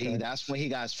 That's when he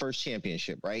got his first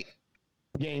championship, right?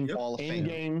 Game.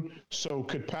 So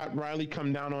could Pat Riley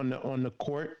come down on the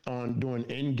court on doing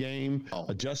in-game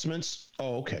adjustments?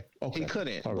 Oh, okay. He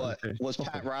couldn't. Was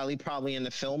Pat Riley probably in the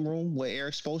film room with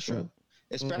Eric Spoelstra?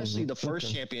 Especially the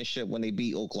first championship when they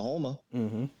beat Oklahoma.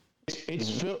 Mm-hmm.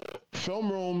 It's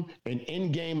film room and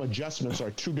in-game adjustments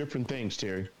are two different things,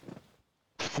 Terry.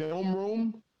 Film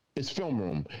room. It's film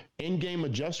room. In-game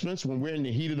adjustments, when we're in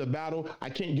the heat of the battle, I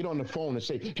can't get on the phone and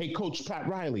say, hey, Coach Pat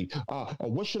Riley,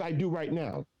 what should I do right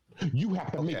now? You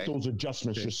have to make those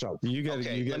adjustments yourself. You got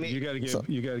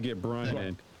to get Brian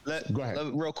in. Go ahead.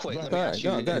 Real quick. Go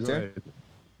ahead.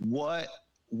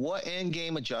 What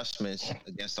in-game adjustments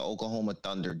against the Oklahoma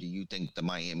Thunder do you think the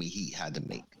Miami Heat had to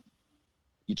make?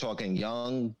 You're talking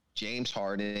young James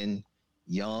Harden,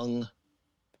 young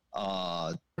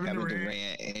Kevin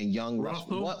Durant and young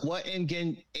Russell. What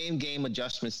in-game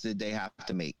adjustments did they have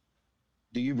to make?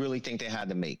 Do you really think they had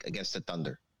to make against the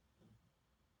Thunder?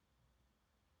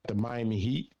 The Miami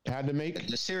Heat had to make?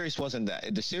 The series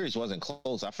wasn't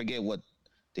close. I forget what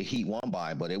the Heat won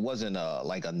by, but it wasn't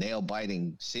like a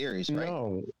nail-biting series,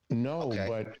 right? No, okay.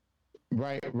 But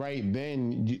right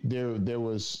then there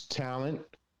was talent.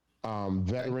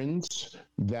 Veterans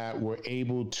that were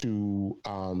able to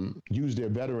use their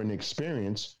veteran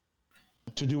experience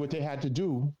to do what they had to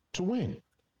do to win.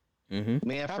 Mm-hmm.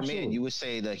 Man for man, you would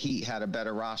say the Heat had a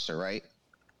better roster, right?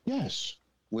 Yes.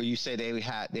 Would you say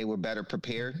they were better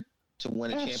prepared to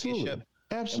win a championship?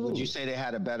 Absolutely. And would you say they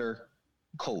had a better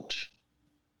coach?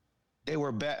 They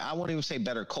were I won't even say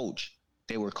better coach.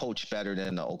 They were coached better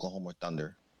than the Oklahoma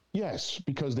Thunder. Yes,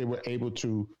 because they were able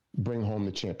to bring home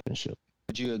the championship.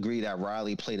 Would you agree that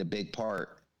Riley played a big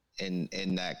part in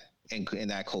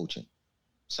that coaching?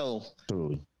 So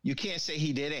absolutely. You can't say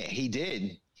he didn't. He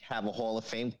did have a Hall of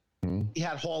Fame. Mm-hmm. He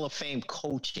had Hall of Fame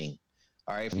coaching.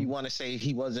 All right. If you want to say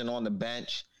he wasn't on the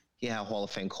bench, he had Hall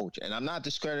of Fame coaching. And I'm not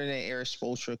discrediting Eric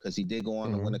Spoelstra because he did go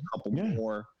on to win a couple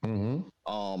more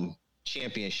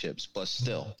championships, but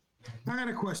still. I got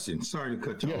a question. Sorry to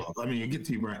cut you off. I mean, get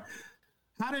to you, Brian.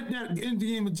 How did that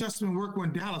in-game adjustment work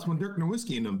when Dirk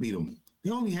Nowitzki and them beat them?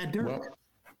 They only had Dirk. Well,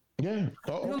 yeah.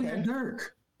 Oh, They only okay. had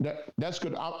Dirk. That's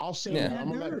good. I'll say Yeah. that.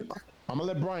 I'm gonna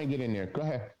let Brian get in there. Go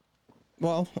ahead.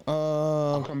 Well,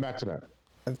 I'll come back to that.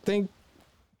 I think.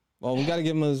 Well, we got to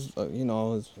give him his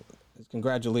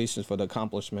congratulations for the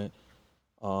accomplishment,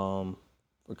 for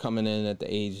coming in at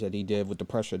the age that he did with the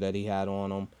pressure that he had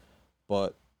on him.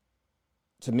 But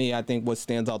to me, I think what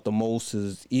stands out the most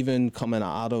is even coming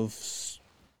out of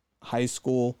high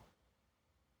school,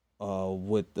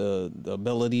 with the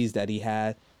abilities that he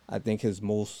had. I think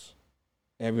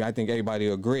I think everybody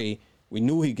will agree. We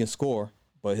knew he can score,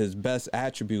 but his best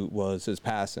attribute was his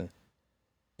passing.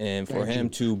 And for him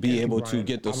to be able to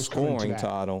get the scoring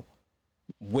title,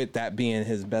 with that being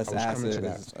his best asset,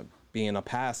 is being a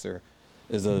passer,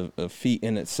 is a feat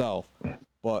in itself.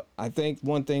 But I think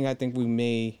one thing we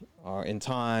may, in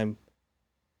time,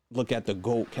 look at the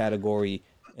GOAT category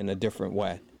in a different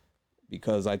way,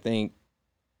 because I think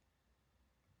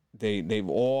they've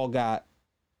all got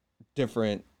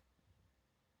different,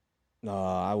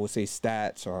 I would say,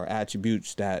 stats or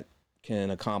attributes that can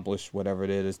accomplish whatever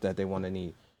it is that they want to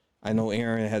need. I know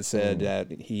Aaron had said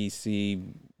that he see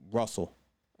Russell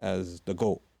as the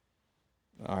GOAT.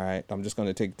 All right, I'm just going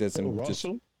to take this and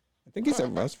Russell? I think he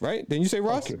said Russ, right? Didn't you say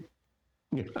Russ?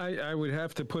 Okay. I would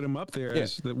have to put him up there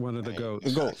as one of the GOATs.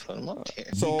 The GOAT. Put him up there.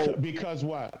 So Because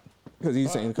what? because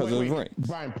he's saying because of his ring.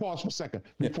 Brian, pause for a second.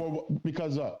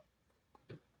 Because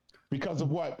of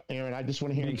what, Aaron? I just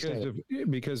want to hear him say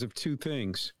it. Because of two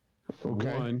things.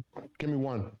 Okay. One, Give me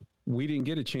one. we didn't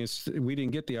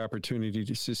get the opportunity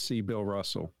to see Bill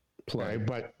Russell play. Okay,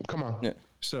 but come on. Yeah.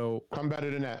 So, Come better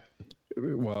than that.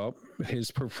 well, his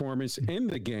performance in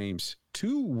the games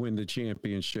to win the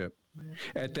championship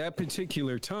at that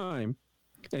particular time,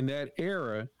 in that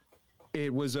era,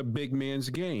 it was a big man's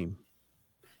game.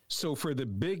 So for the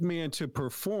big man to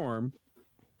perform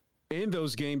in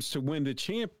those games to win the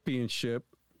championship,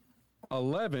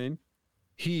 11,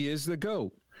 he is the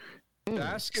GOAT.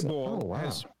 Basketball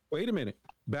has, wait a minute.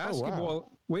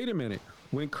 Basketball, wait a minute.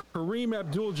 When Kareem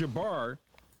Abdul-Jabbar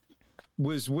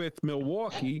was with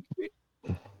Milwaukee,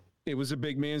 it was a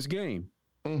big man's game.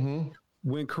 Mm-hmm.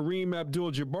 When Kareem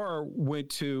Abdul-Jabbar went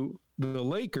to the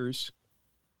Lakers,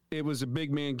 it was a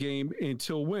big man game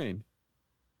until when?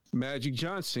 Magic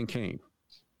Johnson came.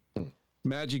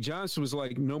 Magic Johnson was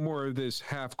like, no more of this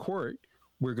half court.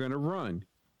 We're going to run.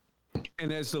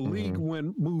 And as the league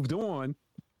moved on,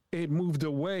 it moved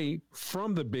away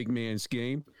from the big man's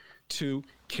game to,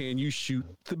 can you shoot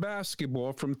the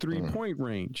basketball from three-point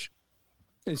range?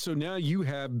 And so now you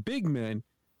have big men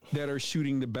that are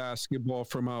shooting the basketball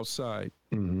from outside.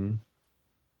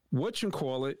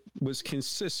 Whatchamacallit was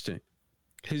consistent.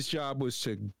 His job was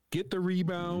to get the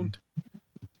rebound,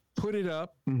 put it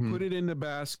up, put it in the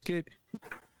basket,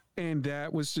 and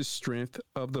that was the strength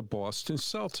of the Boston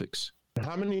Celtics.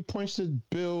 How many points did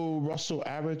Bill Russell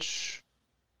average?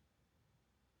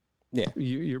 Yeah.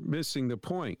 You're missing the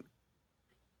point.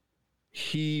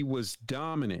 He was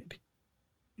dominant.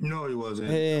 No, he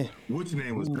wasn't. What's your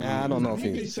name was? I don't know if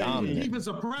he's dominant.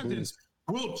 Defensive presence.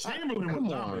 Wilt Chamberlain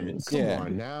was dominant. Come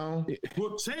on now.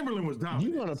 Wilt Chamberlain was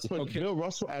dominant. You want to put Bill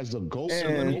Russell as the GOAT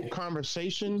in the GOAT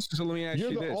conversation? So let me ask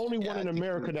You're you the this. only one in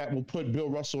America that will put Bill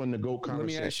Russell in the GOAT Let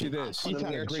me conversation. ask you this. He's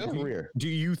had a great career. Do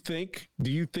you think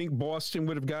Boston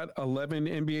would have got 11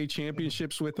 NBA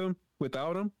championships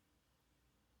without him?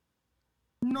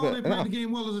 No, they played the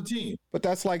game well as a team. But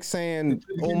that's like saying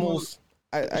almost.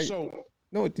 I So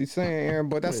know what you're saying, Aaron,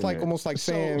 but that's Wait a like minute. almost like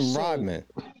saying So- Rodman.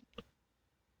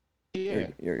 yeah,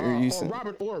 You're or using-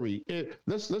 Robert Horry.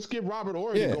 Let's give Robert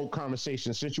Horry Yeah. the GOAT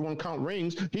conversation. Since you want to count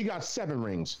rings, he got 7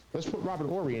 rings. Let's put Robert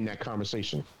Horry in that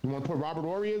conversation. You want to put Robert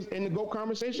Horry in the GOAT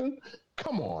conversation?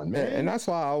 Come on, man. And that's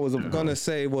why I was gonna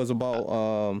say was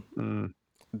about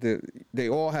they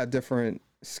all had different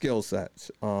skill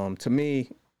sets. To me,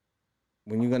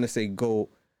 when you're gonna say GOAT,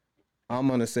 I'm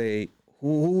gonna say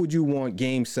who would you want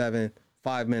game 7,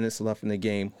 5 minutes left in the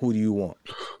game? Who do you want?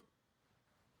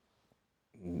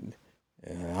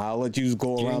 I'll let you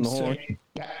go around the horn.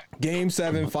 Game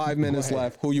 7, 5 minutes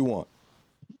left. Who you want?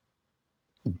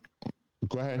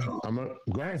 Go ahead.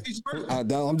 Go ahead. He's first.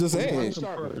 I'm just saying.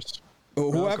 Start.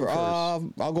 Whoever.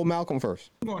 Malcolm I'll go Malcolm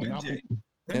first. Come on, MJ.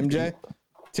 MJ,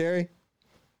 Terry,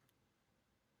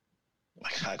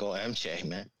 I go MJ,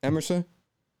 man. Emerson.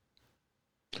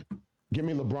 Give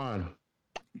me LeBron,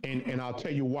 and I'll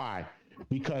tell you why.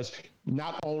 Because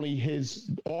not only his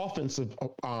offensive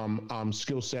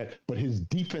skill set, but his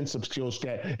defensive skill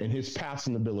set and his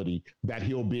passing ability, that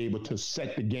he'll be able to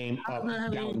set the game up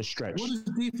down the stretch. What does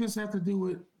defense have to do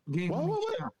with game? Wait.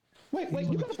 Wait.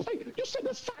 You gotta play. You said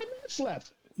there's 5 minutes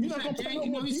left. He said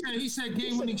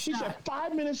game-winning shot. He said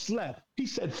 5 minutes left. He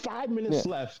said 5 minutes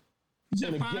left. He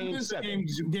said 5 minutes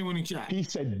game-winning shot. He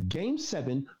said game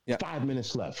 7, 5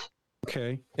 minutes left.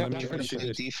 Okay. Let me finish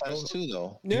this. Defense too,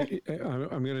 though. Yeah.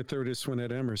 I'm going to throw this one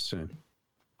at Emerson.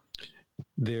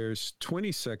 There's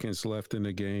 20 seconds left in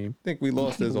the game. I think we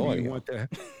lost his audio.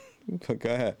 Go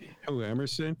ahead. Oh,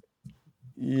 Emerson?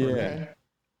 Yeah. Okay.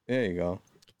 There you go.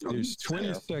 There's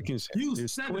 20 seconds.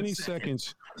 There's 20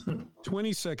 seconds.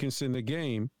 20 seconds in the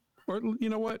game. Or you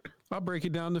know what? I'll break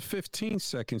it down to 15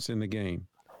 seconds in the game.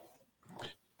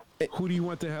 Who do you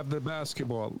want to have the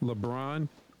basketball? LeBron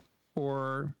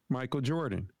or Michael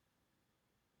Jordan?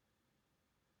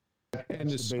 And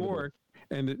the score,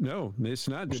 no, it's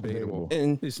not debatable.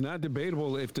 It's not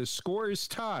debatable. If the score is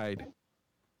tied,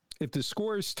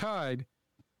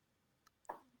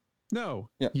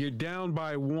 you're down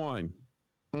by 1.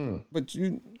 But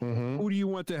you, who do you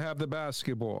want to have the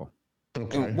basketball?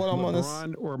 Okay. What I'm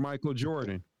LeBron or Michael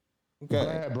Jordan? Go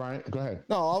ahead, Brian. Go ahead.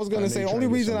 No, I was going to say, the only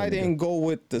reason I didn't go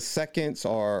with the seconds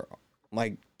or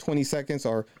like 20 seconds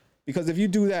or because if you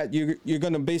do that, you're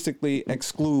going to basically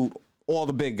exclude all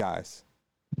the big guys.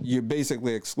 You're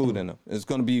basically excluding them. It's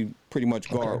going to be pretty much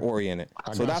guard oriented.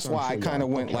 So that's why I kind of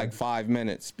went like 5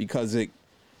 minutes because it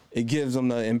gives them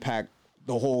the impact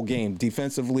the whole game.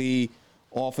 Defensively,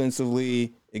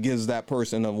 offensively, it gives that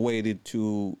person a way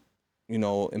to,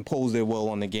 impose their will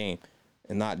on the game.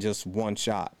 And not just one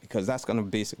shot, because that's going to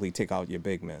basically take out your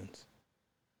big men.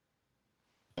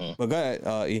 But go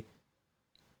ahead, E.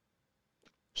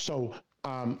 So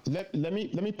let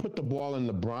me put the ball in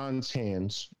LeBron's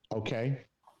hands, okay?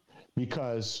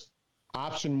 Because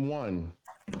option 1,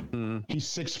 he's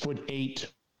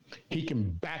 6'8". He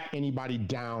can back anybody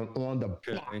down on the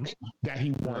block that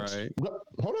he wants. Right.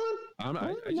 Hold on.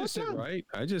 I just said right.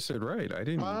 I just said right. I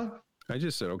didn't. I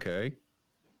just said okay.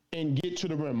 And get to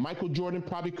the rim. Michael Jordan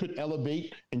probably could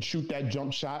elevate and shoot that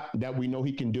jump shot that we know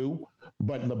he can do,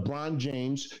 but LeBron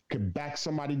James could back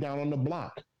somebody down on the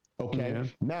block. Okay. Yeah.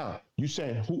 Now you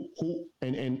said who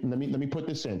and let me put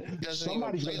this in.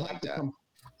 Somebody's gonna have to come.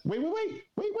 Wait.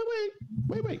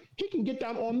 He can get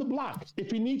down on the block if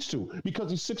he needs to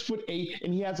because he's 6'8"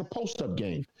 and he has a post-up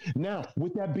game. Now,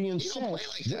 with that being said,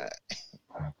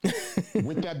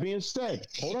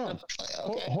 hold on.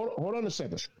 Okay. Hold on a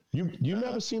second. You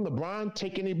never seen LeBron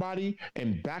take anybody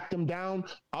and back them down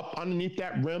up underneath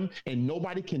that rim and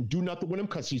nobody can do nothing with him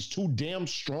because he's too damn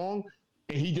strong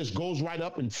and he just goes right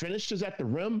up and finishes at the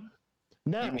rim?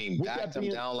 Now, you mean back them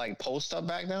down like post up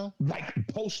back down? Like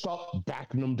post up,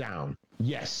 backing them down.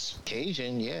 Yes.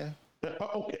 Cajun, yeah.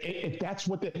 Okay, if that's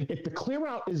what if the clear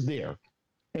out is there,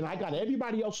 and I got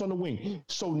everybody else on the wing,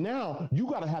 so now you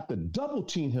gotta have to double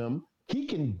team him. He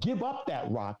can give up that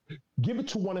rock, give it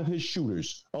to one of his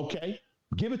shooters. Okay,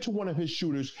 give it to one of his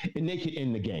shooters, and they can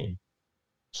end the game.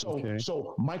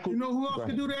 So Michael, you know who else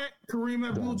can do that? Kareem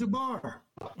Abdul-Jabbar.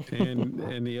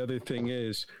 And the other thing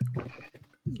is,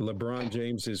 LeBron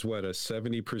James is what, a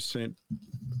 70%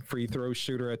 free throw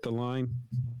shooter at the line,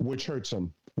 which hurts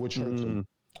him.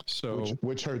 So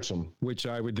which hurts him. Which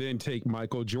I would then take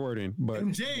Michael Jordan, but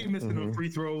MJ missing those free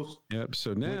throws. Yep.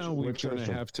 So now we're going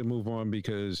to have to move on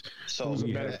because who was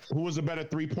a better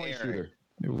 3-point shooter?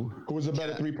 Who was a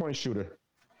better 3-point shooter?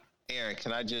 Aaron,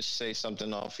 can I just say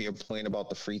something off your point about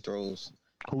the free throws?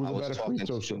 Who was a better free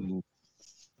throw shooter?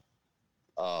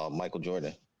 Michael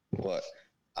Jordan. What?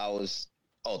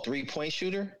 3-point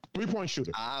shooter? 3-point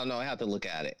shooter. I don't know. I have to look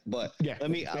at it. But let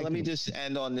me just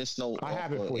end on this note. I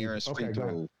have it for Aaron's free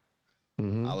throw.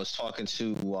 I was talking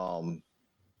to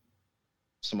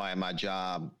somebody at my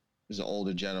job. He's an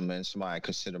older gentleman, somebody I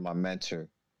consider my mentor.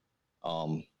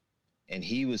 And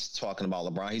he was talking about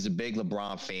LeBron. He's a big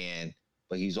LeBron fan,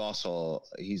 but he's also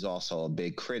a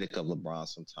big critic of LeBron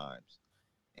sometimes.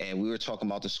 And we were talking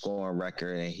about the scoring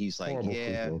record, and he's like,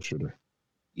 I'm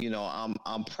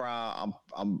proud.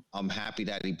 I'm happy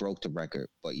that he broke the record.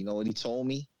 But you know what he told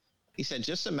me? He said,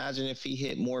 just imagine if he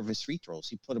hit more of his free throws.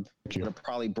 He would have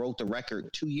probably broke the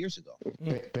record 2 years ago.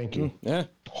 Thank you. Yeah.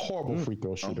 Horrible free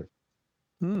throw shooter.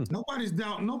 Nobody's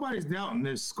doubting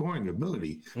his scoring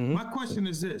ability. My question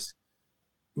is this.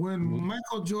 When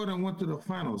Michael Jordan went to the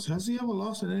finals, has he ever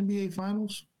lost an NBA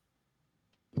finals?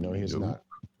 No, he has not.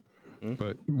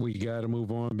 But we got to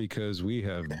move on because we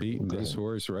have beaten this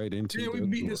horse right into. Yeah, we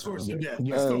beat this horse to death.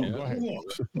 Go ahead.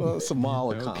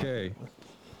 Okay.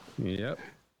 Yep.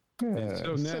 Yeah,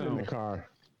 so sit in now, the car.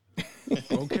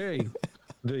 Okay,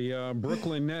 the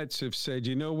Brooklyn Nets have said,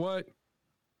 you know what?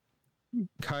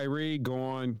 Kyrie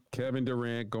gone, Kevin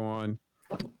Durant gone.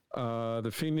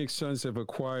 The Phoenix Suns have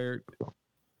acquired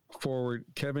forwards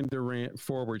Kevin Durant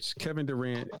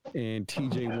and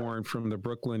T.J. Warren from the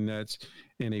Brooklyn Nets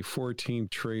in a 4-team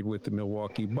trade with the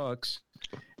Milwaukee Bucks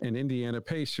and Indiana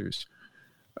Pacers.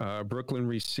 Brooklyn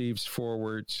receives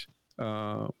forwards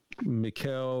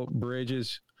Mikal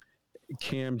Bridges,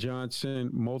 Cam Johnson,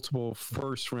 multiple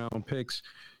first-round picks,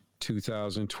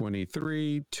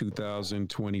 2023,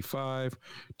 2025,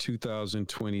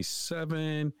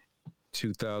 2027,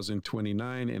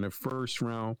 2029, and a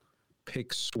first-round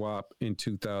pick swap in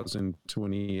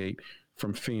 2028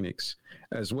 from Phoenix,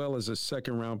 as well as a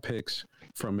second-round picks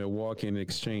from Milwaukee in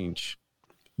exchange.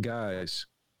 Guys,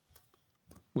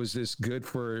 was this good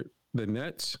for the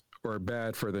Nets or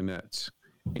bad for the Nets?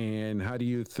 And how do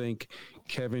you think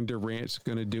Kevin Durant's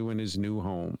going to do in his new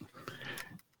home?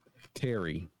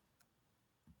 Terry.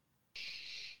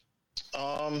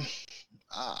 I'm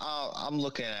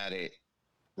looking at it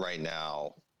right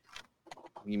now.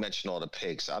 You mentioned all the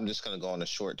picks. I'm just going to go on the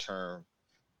short term.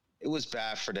 It was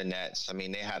bad for the Nets. I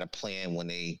mean, they had a plan when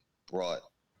they brought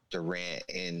Durant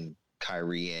and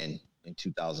Kyrie in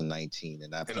 2019,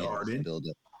 and that plan was to build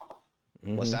it.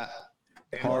 Mm-hmm. What's that?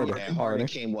 Harden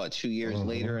came 2 years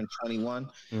later in 21.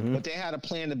 Mm-hmm. But they had a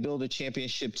plan to build a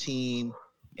championship team,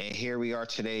 and here we are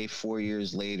today, 4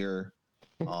 years later.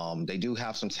 They do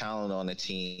have some talent on the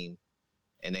team,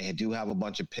 and they do have a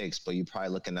bunch of picks, but you're probably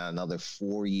looking at another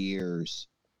 4 years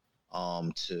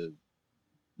to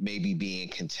maybe be in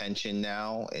contention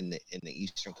now in the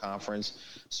Eastern Conference.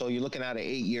 So you're looking at an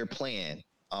 8-year plan.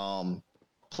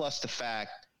 Plus the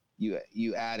fact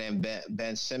you add in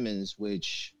Ben Simmons,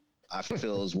 which I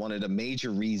feel is one of the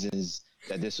major reasons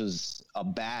that this was a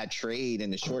bad trade in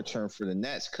the short term for the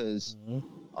Nets, because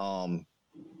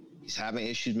he's having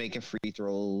issues making free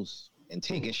throws and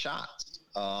taking shots.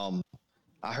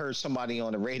 I heard somebody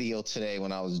on the radio today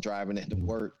when I was driving into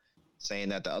work saying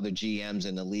that the other GMs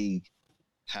in the league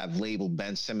have labeled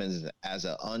Ben Simmons as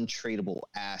an untradeable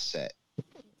asset.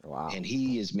 Wow. And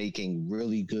he is making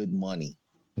really good money.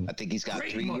 I think he's got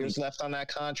 3 years left on that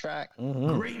contract.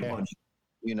 Mm-hmm. Great money.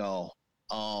 You know,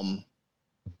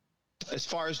 as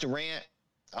far as Durant,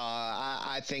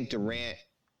 I think Durant,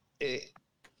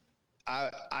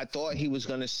 I thought he was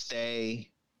going to stay,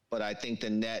 but I think the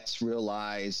Nets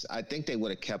realized, I think they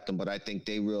would have kept him, but I think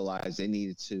they realized they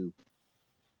needed to,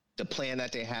 the plan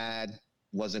that they had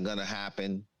wasn't going to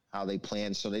happen how they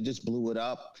planned, so they just blew it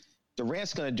up.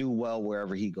 Durant's going to do well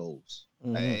wherever he goes.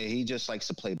 Mm-hmm. He just likes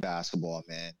to play basketball,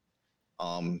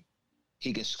 man.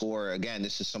 He can score. Again,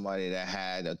 this is somebody that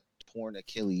had a torn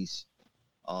Achilles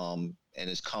and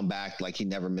has come back like he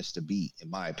never missed a beat, in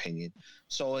my opinion.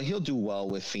 So he'll do well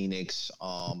with Phoenix.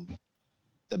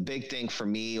 The big thing for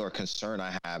me or concern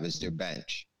I have is their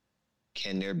bench.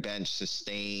 Can their bench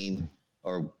sustain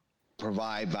or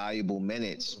provide valuable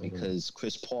minutes? Because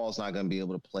Chris Paul's not going to be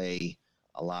able to play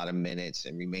a lot of minutes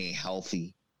and remain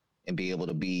healthy and be able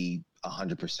to be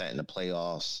 100% in the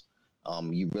playoffs.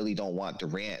 You really don't want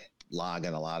Durant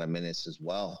logging a lot of minutes as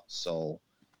well. So,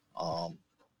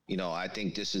 you know, I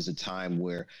think this is a time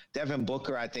where Devin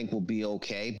Booker, I think, will be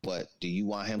okay, but do you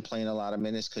want him playing a lot of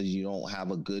minutes because you don't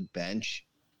have a good bench?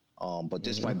 But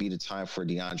this might be the time for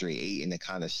DeAndre Ayton to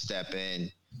kind of step in,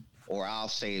 or I'll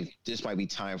say this might be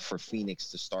time for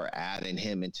Phoenix to start adding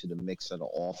him into the mix of the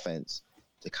offense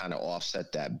to kind of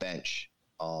offset that bench.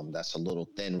 That's a little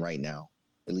thin right now,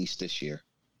 at least this year.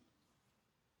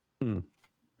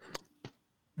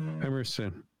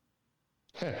 Emerson.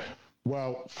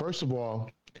 Well, first of all,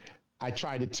 I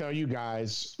tried to tell you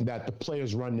guys that the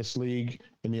players run this league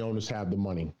and the owners have the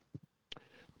money.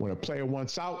 When a player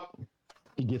wants out,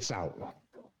 he gets out.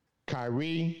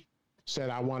 Kyrie said,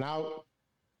 I want out.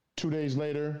 2 days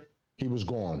later, he was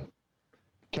gone.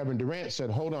 Kevin Durant said,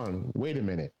 hold on, wait a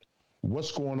minute.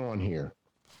 What's going on here?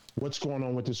 What's going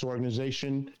on with this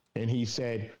organization? And he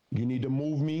said, you need to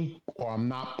move me or I'm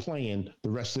not playing the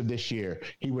rest of this year.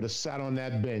 He would have sat on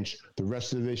that bench the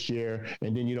rest of this year,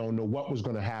 and then you don't know what was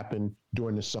going to happen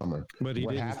during the summer. But he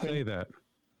didn't say that.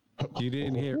 You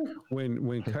didn't hear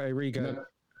when Kyrie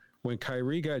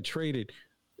got traded.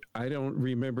 I don't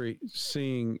remember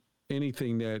seeing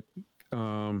anything that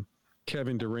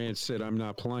Kevin Durant said, I'm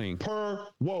not playing. Per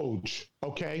Woj,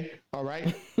 okay? All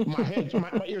right?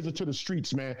 My ears are to the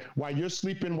streets, man. While you're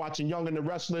sleeping, watching Young and the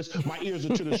Restless, my ears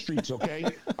are to the streets, okay?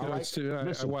 All right?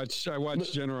 I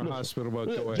watch General Hospital, but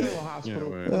go ahead. General Hospital,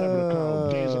 whatever,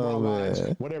 Days of Our Lives,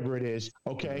 whatever it is,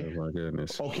 okay? Oh, my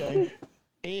goodness. Okay?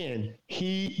 And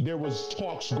there was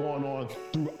talks going on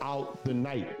throughout the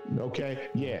night. Okay,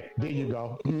 yeah, there you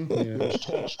go. There was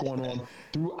talks going on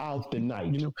throughout the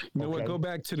night. You know what? Go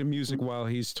back to the music while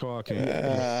he's talking.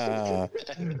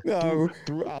 No,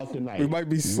 throughout the night. we might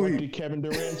be What asleep. did Kevin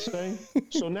Durant say?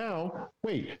 So now,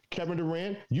 wait, Kevin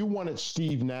Durant, you wanted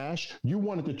Steve Nash, you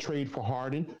wanted to trade for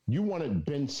Harden, you wanted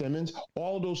Ben Simmons,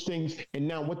 all those things, and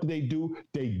now what did they do?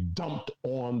 They dumped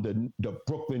on the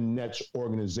Brooklyn Nets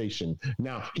organization.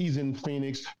 Now he's in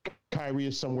Phoenix, Kyrie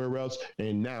is somewhere else,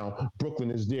 and now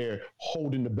Brooklyn is there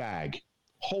holding the bag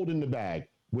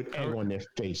with egg on their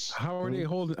face. How are they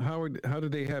holding? How do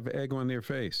they have egg on their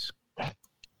face?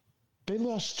 They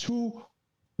lost 2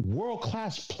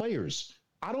 world-class players.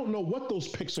 I don't know what those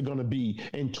picks are going to be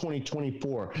in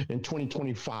 2024, in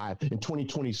 2025, in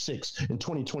 2026, in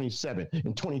 2027,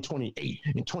 in 2028,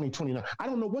 in 2029. I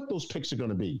don't know what those picks are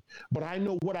going to be, but I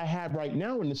know what I have right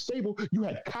now in the stable. You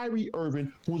had Kyrie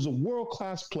Irving, who was a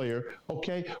world-class player,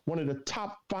 okay, one of the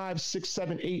top 5, 6,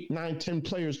 7, 8, 9, 10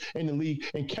 players in the league,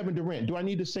 and Kevin Durant. Do I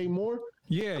need to say more?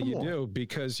 Yeah, you do,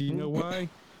 because you know why?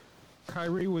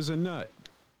 Kyrie was a nut.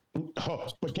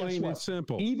 But guess Plain what? and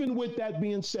simple. Even with that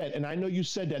being said, and I know you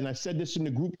said that, and I said this in the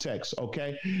group text,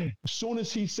 okay? As soon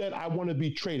as he said, I want to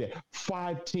be traded,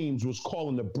 5 teams was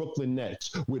calling the Brooklyn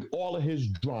Nets with all of his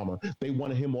drama. They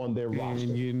wanted him on their roster.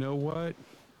 And you know what?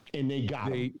 And they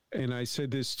got him. And I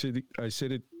said I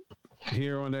said it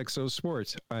here on Exo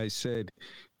Sports. I said,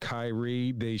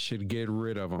 Kyrie, they should get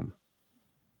rid of him.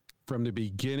 From the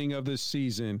beginning of the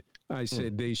season, I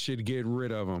said they should get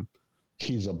rid of him.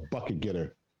 He's a bucket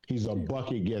getter. He's a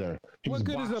bucket getter. He's What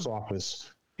good is box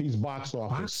office. He's box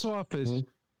office. Box office.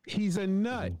 He's a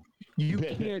nut. You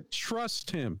can't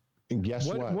trust him. And guess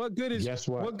what? What good is Guess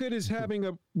what? What good is having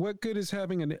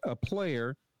a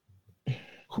player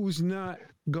who's not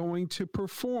going to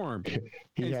perform?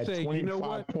 He and had say, 25 you know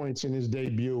what? points in his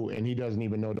debut, and he doesn't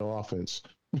even know the offense.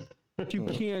 You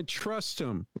can't trust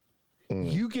him.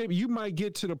 You might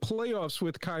get to the playoffs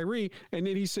with Kyrie, and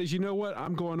then he says, you know what?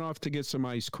 I'm going off to get some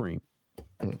ice cream.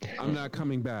 I'm not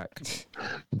coming back.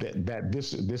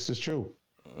 This is true.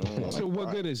 So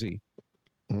what good is he?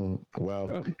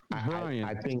 Well, Brian.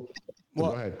 I think.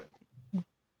 Well, go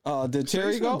ahead. Did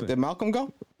Terry go? something. Did Malcolm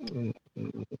go?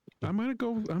 I'm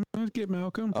gonna get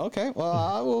Malcolm. Okay. Well,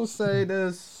 I will say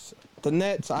this: the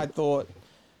Nets. I thought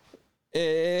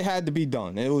it had to be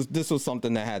done. This was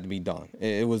something that had to be done.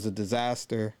 It was a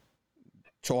disaster.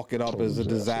 Chalk it up as a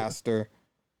disaster.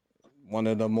 One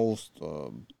of the most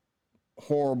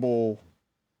horrible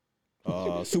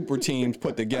super teams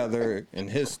put together in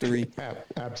history.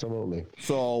 Absolutely.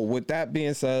 So with that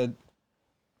being said,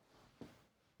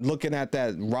 looking at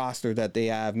that roster that they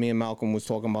have, me and Malcolm was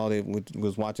talking about it,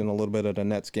 was watching a little bit of the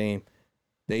Nets game.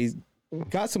 They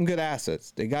got some good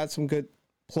assets. They got some good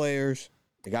players.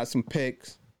 They got some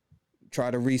picks.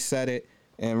 Try to reset it.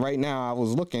 And right now I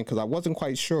was looking because I wasn't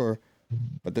quite sure,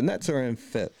 but the Nets are in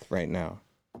 5th right now.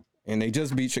 And they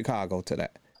just beat Chicago today.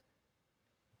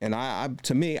 And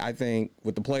to me, I think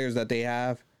with the players that they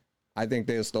have, I think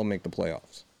they'll still make the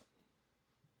playoffs.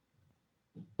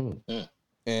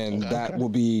 And that will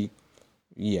be,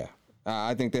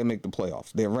 I think they'll make the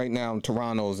playoffs. They're right now,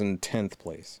 Toronto's in 10th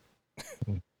place.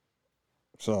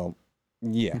 So,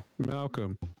 yeah.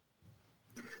 Malcolm.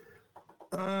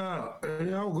 I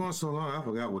was going so long, I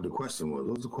forgot what the question was.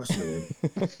 What was the question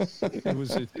again?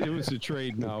 It was a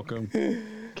trade, Malcolm.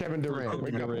 Kevin Durant.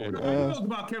 Wake up. I know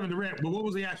about Kevin Durant, but what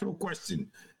was the actual question?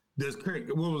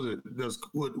 What was it?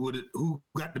 Who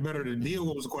got the better of the deal?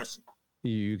 What was the question?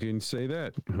 You can say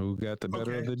that. Who got the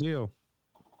better of the deal?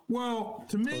 Well,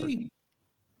 to me,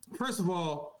 first of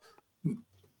all,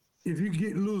 if you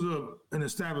lose an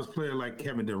established player like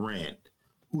Kevin Durant,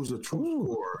 who's a true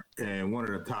scorer and one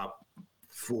of the top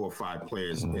 4 or 5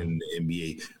 players in the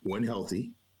NBA, when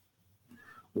healthy,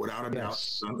 without a doubt,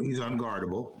 he's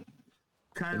unguardable.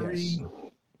 Kyrie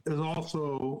is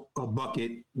also a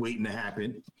bucket waiting to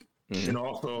happen, and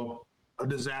also a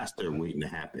disaster waiting to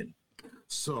happen.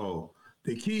 So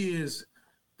the key is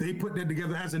they put that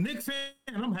together. As a Knicks fan,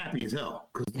 I'm happy as hell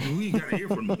because we ain't got to hear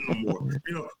from them no more.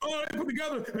 They put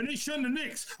together and they shunned the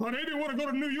Knicks. They didn't want to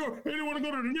go to New York. They didn't want to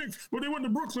go to the Knicks, but they went to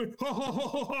Brooklyn. Ha, ha, ha,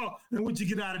 ha, ha. And what'd you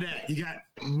get out of that? You got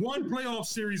one playoff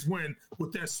series win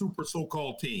with that super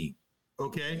so-called team.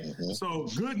 Okay? So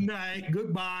good night,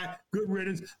 goodbye, good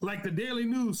riddance. Like the Daily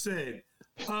News said,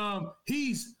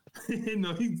 they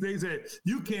said,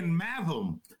 you can mav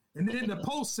him. And then the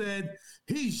Post said,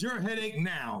 he's your headache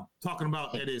now. Talking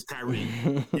about that is Kyrie,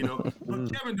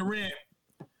 But Kevin Durant,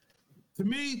 to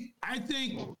me, I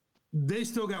think they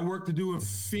still got work to do in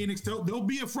Phoenix. They'll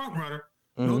be a front runner,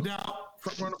 no doubt,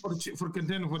 front runner for the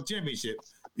contender for the championship,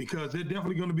 because they're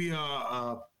definitely going to be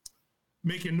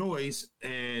making noise.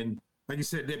 And like you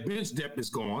said, their bench depth is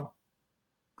gone.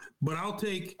 But I'll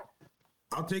take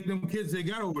them kids they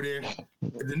got over there.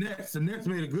 The Nets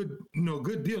made a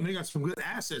good deal. And they got some good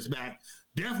assets back.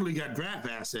 Definitely got draft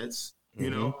assets,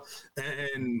 and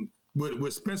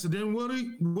with Spencer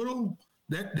Dinwiddie,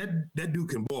 that dude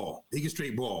can ball. He can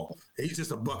straight ball. He's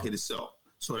just a bucket himself.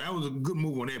 So that was a good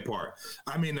move on their part.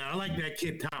 I mean, I like that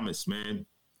kid Thomas, man.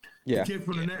 Yeah. The kid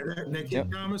from that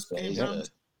kid Thomas,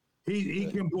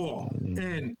 he can ball.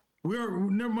 And we're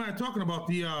never mind talking about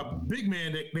the big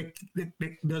man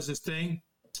that does this thing.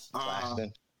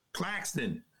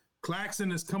 Claxton.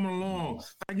 Claxton is coming along.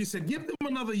 Like you said, give them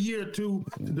another year or two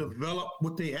to develop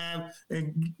what they have.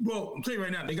 And, well, I'm telling you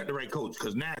right now, they got the right coach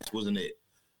because Nash wasn't it.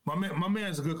 My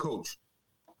man's a good coach,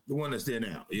 the one that's there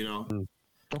now,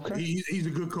 Okay. He's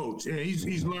a good coach, and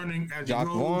he's learning as he goes.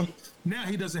 Vaughn. Now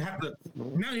he doesn't have to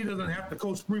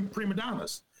coach prima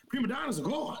donnas. Prima donnas are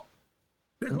gone.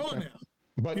 They're gone now.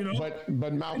 But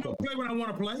Malcolm, ain't no play when I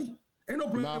want to play. Ain't no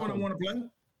play when I want to play.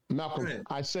 Malcolm,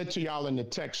 I said to y'all in the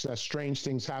text that strange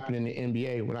things happen in the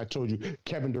NBA when I told you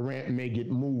Kevin Durant may get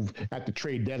moved at the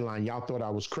trade deadline. Y'all thought I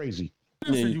was crazy.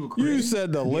 Yeah, you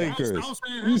said the Lakers.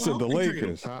 You said the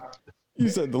Lakers. You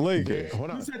said the Lakers.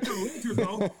 Hold on. You said the Lakers,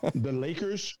 though.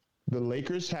 The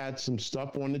Lakers had some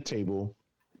stuff on the table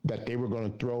that they were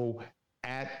going to throw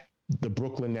at the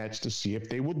Brooklyn Nets to see if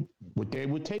they would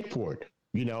take for it.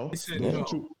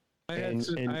 I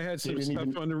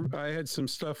had some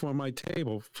stuff on my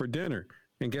table for dinner,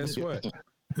 and guess what?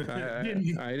 I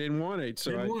didn't want it,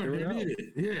 so I threw it out.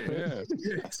 Yeah.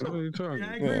 So, what are you talking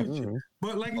about? I agree with you.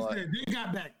 But like you said,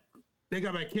 they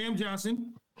got back Cam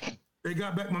Johnson. They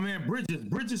got back my man Bridges.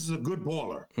 Bridges is a good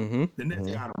baller. Mm-hmm. The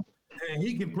Nets got him, and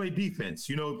he can play defense.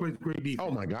 He plays great defense.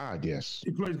 Oh my God, yes.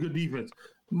 He plays good defense.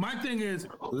 My thing is,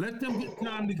 let them get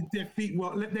time to get their feet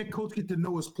well. Let that coach get to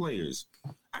know his players.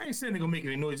 I ain't saying they're going to make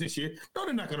any noise this year. No,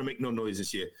 they're not going to make no noise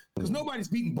this year because nobody's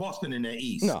beating Boston in that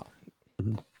East. No.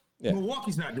 Yeah.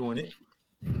 Milwaukee's not doing it.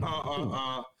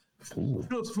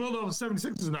 Philadelphia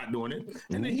 76ers is not doing it.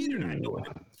 And the Heat are not doing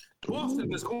it.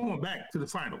 Boston is going back to the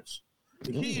finals.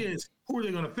 The key is, who are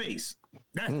they going to face?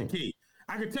 That's the key.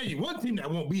 I can tell you one team that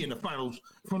won't be in the finals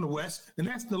from the West, and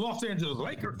that's the Los Angeles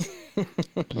Lakers.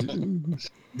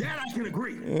 That I can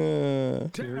agree. I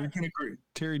can agree.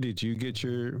 Terry, did you get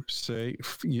your say?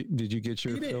 Did you get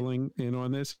your filling in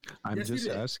on this? I'm just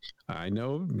asking. I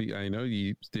know.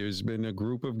 There's been a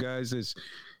group of guys that's.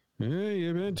 Hey,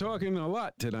 you've been talking a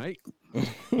lot tonight.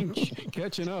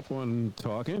 Catching up on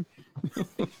talking.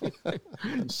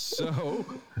 So,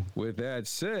 with that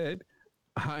said,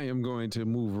 I am going to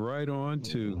move right on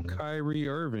to Kyrie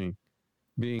Irving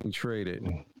being traded.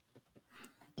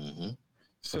 Mm-hmm.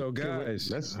 So,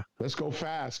 guys, let's go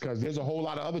fast because there's a whole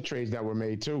lot of other trades that were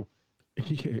made too.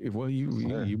 Yeah, well, you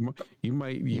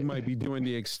might be doing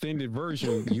the extended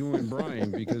version, you and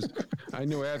Brian, because I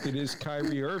know after this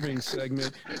Kyrie Irving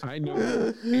segment, I know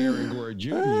Aaron Gore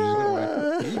Jr.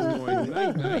 He's going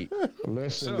night.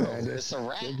 Listen, man, there's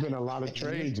been a lot of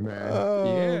trades,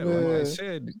 man. Like I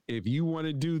said, if you want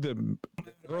to do the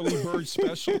early bird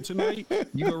special tonight,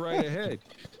 you go right ahead.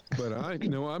 But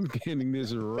I'm getting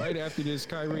this right after this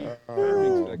Kyrie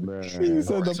Irving segment. He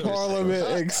said the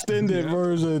Parliament extended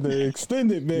version, the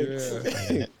extended mix.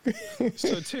 Yeah.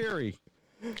 So Terry,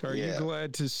 are you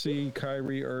glad to see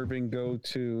Kyrie Irving go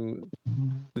to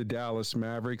the Dallas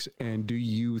Mavericks? And do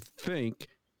you think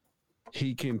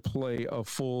he can play a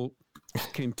full,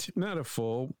 not a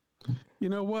full, you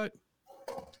know what?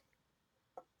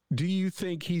 Do you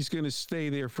think he's going to stay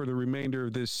there for the remainder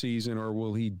of this season, or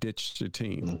will he ditch the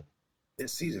team?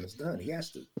 This season is done. He has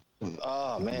to.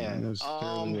 Oh, man.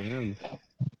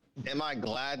 Am I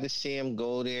glad to see him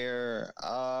go there?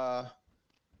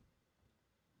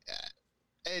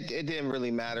 It didn't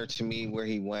really matter to me where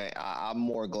he went. I'm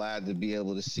more glad to be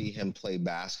able to see him play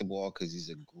basketball because he's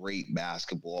a great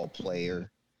basketball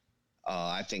player.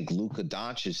 I think Luka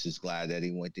Doncic is glad that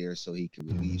he went there so he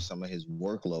could relieve some of his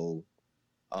workload.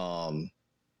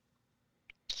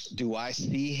 Do I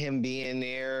see him being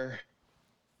there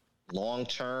long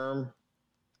term?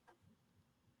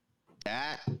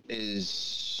 That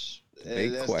is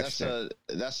big question.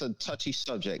 That's a touchy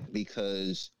subject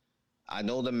because I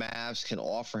know the Mavs can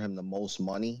offer him the most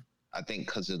money. I think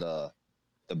because of the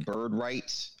bird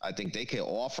rights, I think they can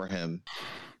offer him.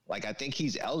 Like I think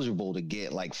he's eligible to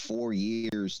get like 4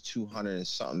 years, 200 and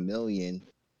something million.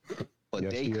 But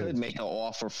they could make an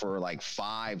offer for like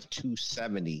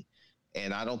 $5,270,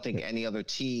 and I don't think any other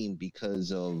team,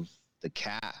 because of the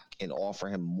cap, can offer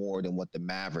him more than what the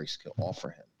Mavericks can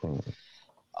offer him.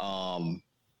 I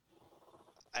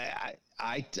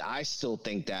still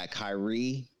think that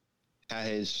Kyrie had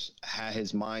his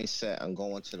mindset on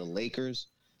going to the Lakers.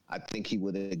 I think he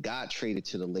would have got traded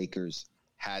to the Lakers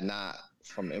had not,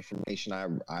 from information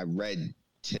I read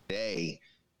today,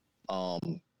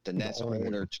 the Nets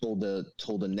owner told the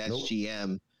Nets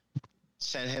GM,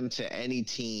 send him to any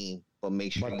team, but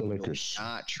make sure you do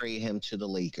not trade him to the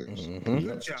Lakers.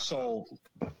 Mm-hmm. So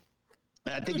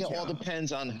I think it all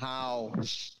depends on how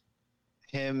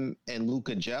him and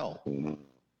Luka gel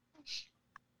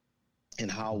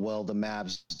and how well the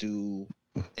Mavs do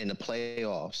in the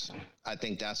playoffs. I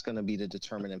think that's going to be the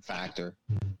determining factor.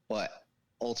 But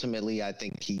ultimately, I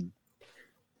think he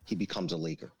becomes a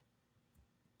Laker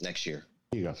next year.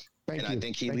 Yeah. I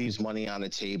think he leaves money on the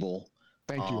table.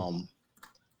 Thank you.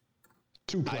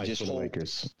 2 plays for the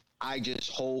Lakers. I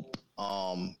just hope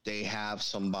they have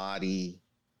somebody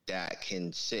that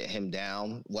can sit him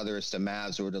down, whether it's the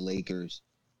Mavs or the Lakers,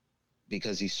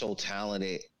 because he's so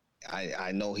talented.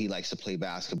 I know he likes to play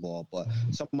basketball, but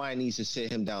somebody needs to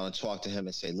sit him down and talk to him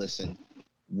and say, listen,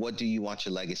 what do you want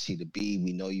your legacy to be?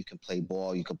 We know you can play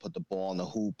ball. You can put the ball in the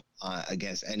hoop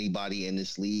against anybody in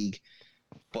this league,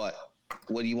 but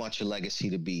what do you want your legacy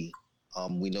to be?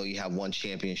 We know you have one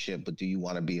championship, but do you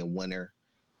want to be a winner?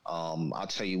 I'll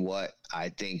tell you what, I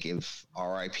think if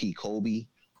RIP Kobe,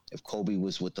 if Kobe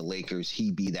was with the Lakers,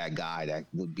 he'd be that guy that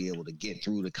would be able to get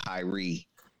through to Kyrie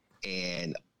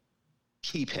and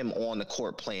keep him on the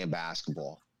court playing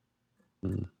basketball.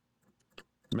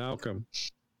 Malcolm.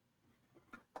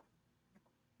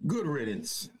 Good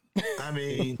riddance. I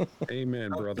mean,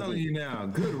 amen, brother. I'm telling you now,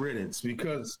 good riddance,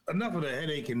 because enough of the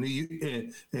headache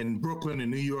in Brooklyn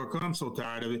and New York. I'm so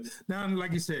tired of it. Now,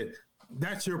 like you said,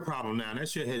 that's your problem now.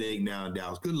 That's your headache now in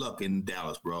Dallas. Good luck in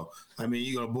Dallas, bro. I mean,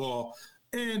 you're going to ball.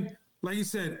 And like you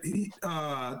said,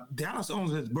 Dallas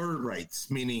owns his bird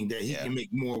rights, meaning that he can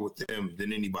make more with them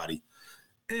than anybody.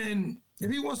 And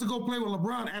if he wants to go play with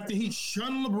LeBron after he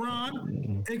shunned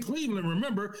LeBron in Cleveland,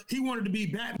 remember, he wanted to be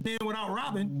Batman without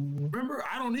Robin. Remember,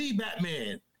 I don't need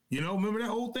Batman. Remember that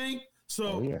whole thing?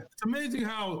 So It's amazing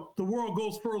how the world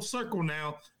goes full circle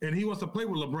now, and he wants to play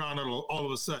with LeBron all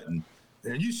of a sudden.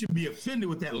 And you should be offended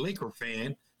with that Laker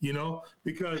fan,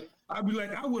 because I'd be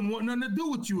like, I wouldn't want nothing to do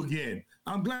with you again.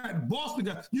 I'm glad Boston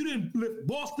you didn't lift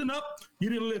Boston up. You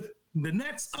didn't lift the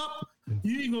Nets up.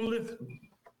 You ain't going to lift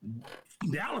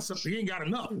Dallas up. They ain't got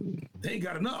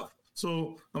enough.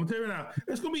 So I'm telling you now,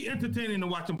 it's going to be entertaining to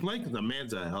watch him play, because the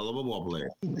man's a hell of a ball player.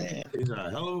 He's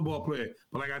a hell of a ball player.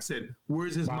 But like I said,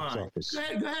 where's his mind?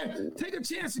 Go ahead. Take a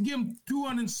chance to give him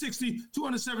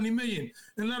 270 million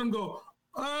and let him go.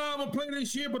 I'm going to play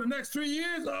this year, but the next 3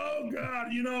 years, oh, God,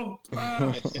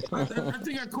 I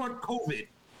think I caught COVID,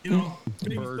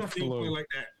 maybe stuff ain't play like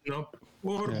that,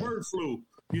 or the bird flu,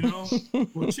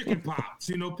 or chicken pox,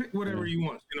 pick whatever you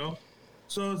want,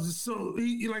 So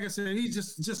like I said, he's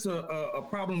just a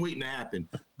problem waiting to happen.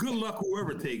 Good luck,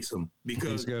 whoever takes him,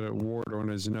 because he's got a wart on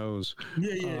his nose.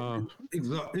 Yeah.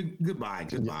 Exactly. Goodbye.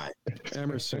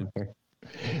 Emerson.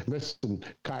 Listen,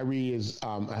 Kyrie is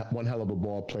one hell of a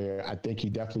ball player. I think he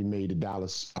definitely made the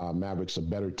Dallas Mavericks a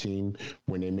better team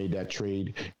when they made that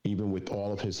trade. Even with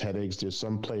all of his headaches, there's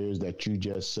some players that you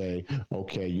just say,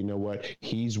 okay, you know what?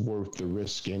 He's worth the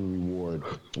risk and reward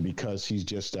because he's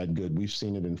just that good. We've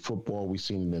seen it in football. We've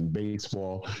seen it in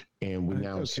baseball. And we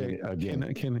now see it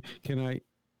again. Can I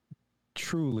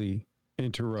truly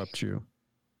interrupt you?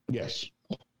 Yes.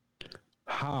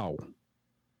 How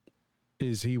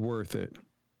is he worth it?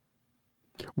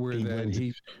 Wait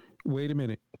a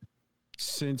minute.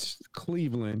 Since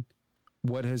Cleveland,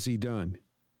 what has he done?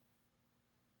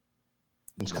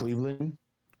 Since Cleveland?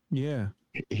 Yeah.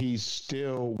 He's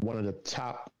still one of the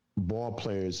top ball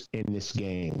players in this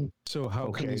game. So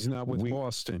how come he's not with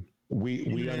Boston?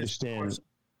 We understand.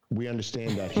 We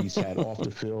understand that he's had off the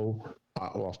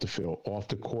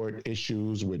court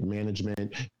issues with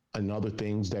management and other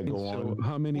things that go on.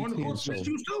 How many teams?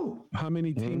 How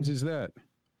many teams is that?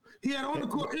 He had on the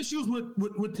court issues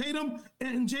with Tatum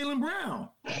and Jaylen Brown.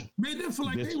 Made them feel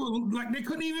like they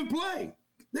couldn't even play.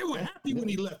 They were happy when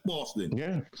he left Boston.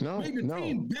 Yeah, made the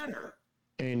team better.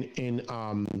 And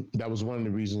that was one of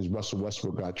the reasons Russell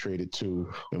Westbrook got traded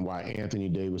too, and why Anthony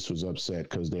Davis was upset,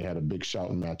 because they had a big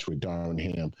shouting match with Darvin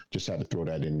Ham. Just had to throw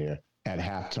that in there at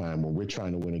halftime when we're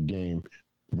trying to win a game.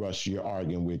 Russ, you're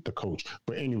arguing with the coach.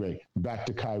 But anyway, back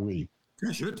to Kyrie.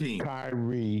 That's your team.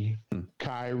 Kyrie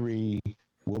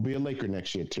will be a Laker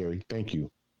next year, Terry. Thank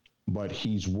you. But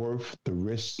he's worth the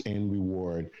risk and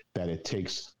reward that it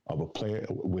takes of a player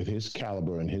with his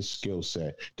caliber and his skill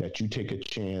set, that you take a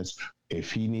chance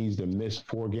If he needs to miss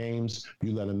 4 games,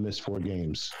 you let him miss 4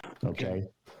 games, okay?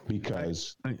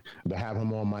 Because to have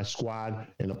him on my squad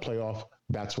in the playoff,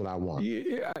 that's what I want.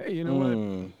 Yeah, you know what?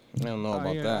 I don't know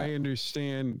about that. I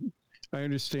understand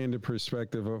the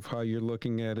perspective of how you're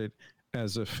looking at it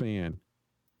as a fan.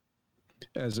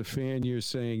 As a fan, you're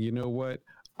saying, you know what?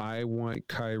 I want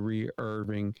Kyrie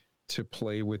Irving to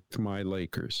play with my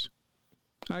Lakers.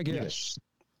 I get it.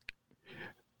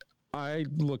 I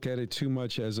look at it too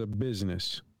much as a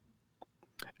business.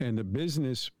 And the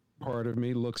business part of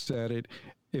me looks at it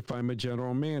if I'm a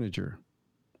general manager.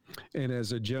 And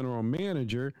as a general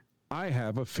manager, I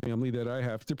have a family that I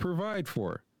have to provide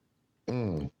for.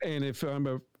 And if I'm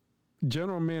a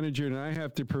general manager and I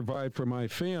have to provide for my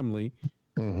family,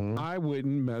 I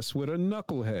wouldn't mess with a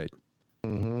knucklehead.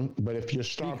 But if your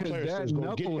star player says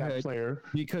go get that player,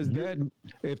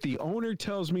 if the owner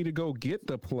tells me to go get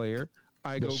the player,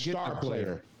 I go get the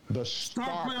player. The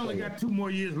star player only got 2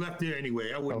 more years left there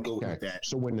anyway. I wouldn't go with that.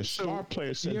 So when the star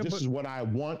player says, this is what I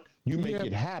want, you make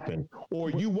it happen.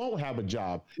 Or you won't have a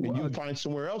job and you find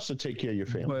somewhere else to take care of your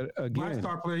family. But again, my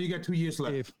star player, you got 2 years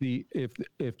left.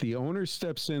 If the owner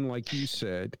steps in, like you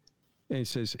said, and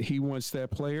says he wants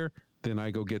that player, then I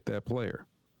go get that player.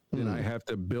 Then I have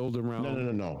to build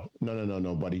around. No,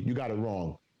 buddy. You got it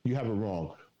wrong. You have it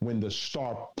wrong. When the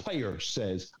star player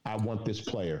says, I want this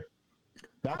player.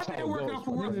 That's how it goes.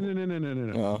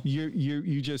 No.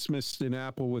 You just missed an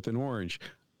apple with an orange.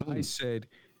 I said,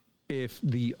 if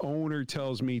the owner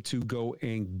tells me to go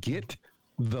and get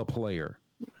the player,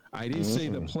 I didn't say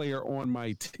the player on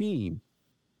my team.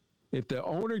 If the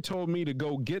owner told me to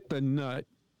go get the nut,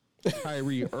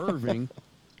 Kyrie Irving,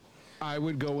 I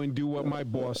would go and do what my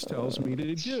boss tells me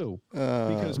to do,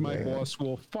 because my boss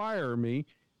will fire me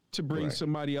to bring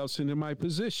somebody else into my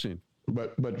position.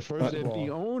 But if the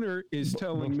owner is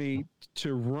telling me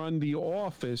to run the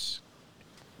office,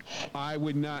 I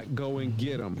would not go and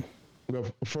get him.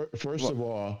 First of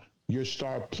all, your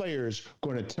star player's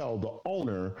going to tell the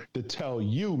owner to tell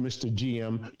you, Mr.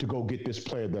 GM, to go get this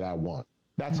player that I want.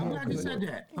 I'm glad you said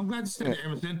that.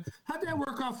 Emerson. How'd that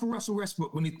work out for Russell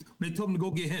Westbrook when they told him to go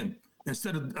get him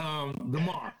instead of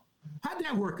DeMar? How'd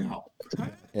that work out?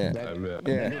 I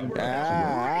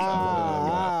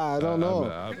don't know.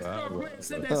 That star player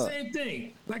said that same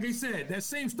thing. Like I said, that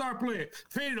same star player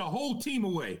traded a whole team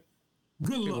away.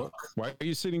 Good luck. Why are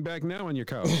you sitting back now on your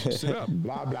couch? Sit up.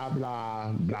 Blah, blah,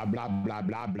 blah, blah, blah, blah,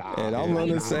 blah, blah. And I'm going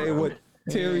to say what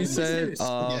Terry said.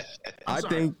 I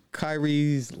think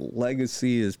Kyrie's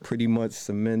legacy is pretty much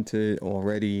cemented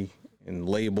already and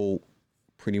labeled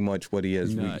pretty much what he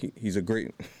is. He's a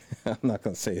great, I'm not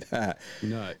going to say that.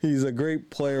 He's a great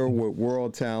player with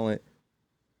world talent,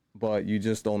 but you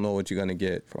just don't know what you're going to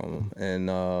get from him.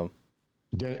 And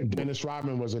Dennis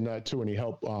Rodman was a nut too, and he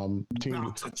helped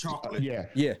team.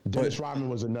 Dennis Rodman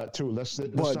was a nut too. Let's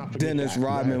not forget Dennis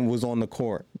Rodman was on the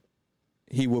court.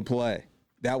 He would play.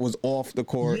 That was off the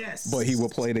court, but he would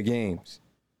play the games.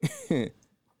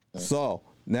 So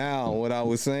now, what I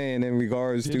was saying in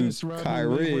regards to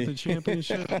Kyrie, with the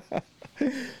championship.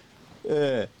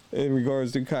 in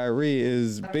regards to Kyrie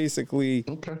is basically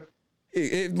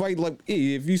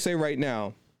if you say right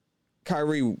now,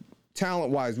 Kyrie,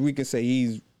 talent-wise, we can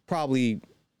say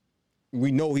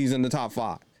we know he's in the top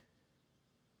 5.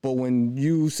 But when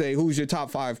you say who's your top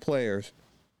 5 players,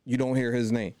 you don't hear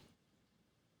his name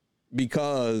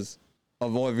because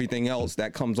of everything else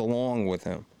that comes along with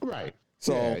him. Right.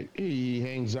 So he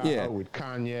hangs out with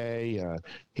Kanye.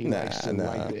 He likes to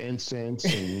light the incense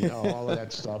and all of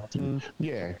that stuff.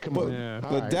 Yeah, come on. Yeah.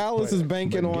 But Dallas is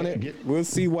banking on it. We'll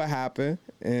see what happens,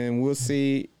 and we'll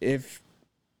see if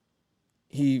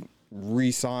he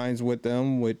re-signs with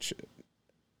them, which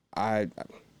I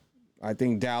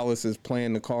think Dallas is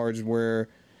playing the cards where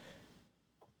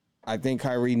I think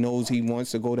Kyrie knows he wants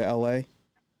to go to LA,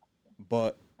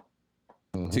 but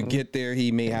to get there he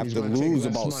may have to lose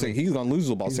about he's gonna lose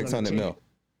about 600 mil.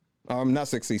 Not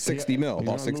 60 mil,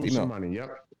 about 60 mil. Money.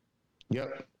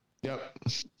 Yep.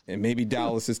 And maybe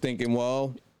Dallas is thinking,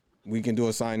 well, we can do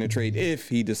a sign and trade if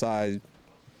he decides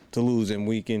to lose, and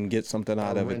we can get something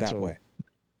out of it that way.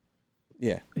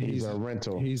 Yeah. He's a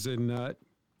rental. He's a nut,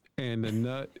 and the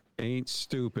nut ain't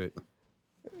stupid.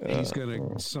 He's going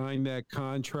to sign that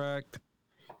contract.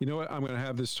 You know what? I'm going to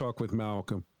have this talk with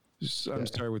Malcolm. I'm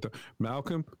sorry with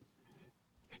Malcolm.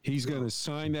 He's going to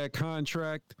sign that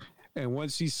contract, and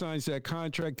once he signs that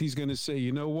contract, he's going to say,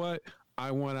 you know what? I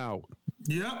want out.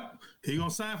 Yep. He's going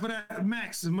to sign for that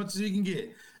max as much as he can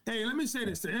get. Hey, let me say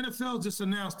this. The NFL just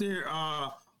announced their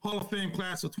Hall of Fame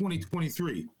class of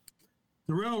 2023.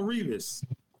 Darrelle Revis,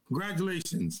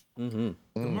 congratulations.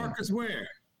 DeMarcus Ware,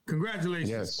 congratulations.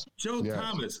 Yes. Joe Yes.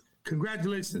 Thomas,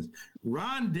 congratulations.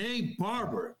 Rondé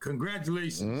Barber,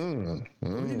 congratulations.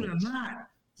 Believe it or not,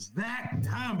 Zach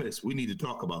Thomas, we need to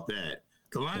talk about that.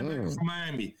 The linebacker from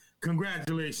Miami,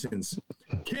 congratulations.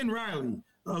 Ken Riley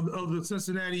of the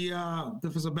Cincinnati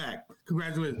defensive back,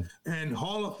 congratulations. And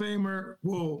Hall of Famer,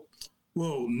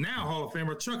 now Hall of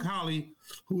Famer Chuck Howley,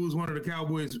 who was one of the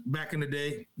Cowboys back in the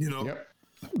day, Yep.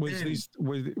 Were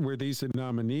these the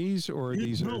nominees or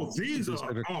these are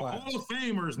the class? Hall of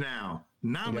Famers now.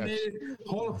 Nominated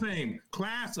Hall of Fame,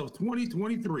 class of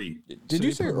 2023. Did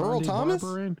you say Earl Rondé Thomas?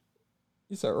 Barber in?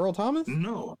 You said Earl Thomas?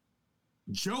 No.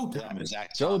 Joe Thomas.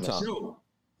 Zach Joe Thomas. Thomas. Joe.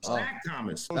 Zach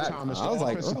Thomas. Thomas, I was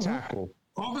like, offensive tackle.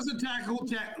 Offensive tackle,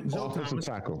 Joe Offensive Thomas.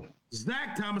 tackle.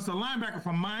 Zach Thomas, a linebacker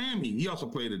from Miami. He also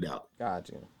played it out.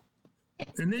 Gotcha.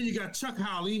 And then you got Chuck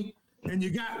Howley, and you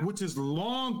got, which is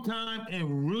long time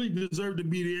and really deserved to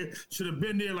be there, should have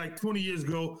been there like 20 years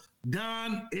ago,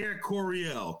 Don Air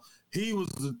Coryell. He was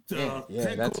the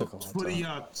head that took a coach long for the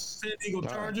time. San Diego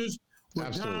Chargers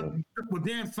with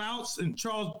Dan Fouts and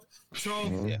Charlie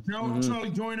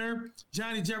Joyner,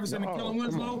 Johnny Jefferson, and Kellen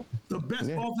Winslow. The best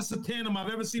offensive tandem I've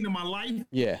ever seen in my life.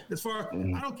 Yeah. As far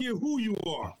I don't care who you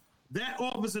are, that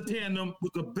offensive tandem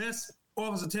was the best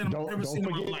offensive tandem I've ever seen in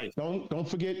my life. Don't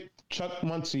forget Chuck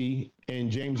Muncie and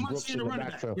James Brooks in the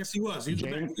backfield. Yes, he was. He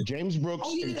was James Brooks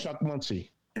and Chuck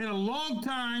Muncie. And a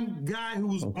long-time guy who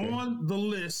was on the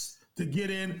list to get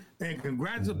in, and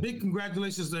big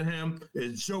congratulations to him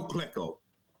is Joe Klecko.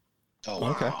 Oh,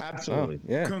 wow. Okay. Absolutely.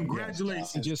 Yeah.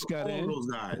 Congratulations He just to got all in. those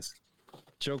guys.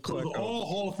 Joe Those are Klecko. all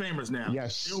Hall of Famers now.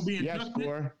 Yes. They'll be Yes, inducted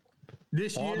Gore.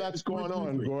 this year. All that's going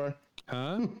on, Gore.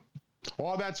 Huh?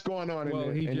 All that's going on Well,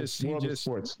 in the world of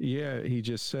sports. Yeah, he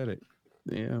just said it.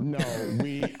 Yeah. No,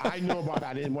 I know about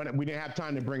that. We didn't have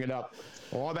time to bring it up.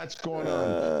 All that's going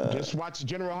on. Just watch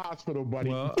General Hospital,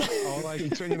 buddy. Well, all I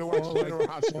Continue to watch General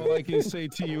Hospital. all I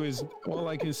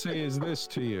can say is this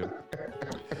to you.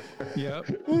 Yep.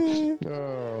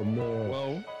 Oh man.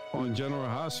 Well, on General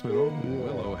Hospital,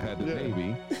 Willow had the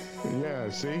baby. Yeah.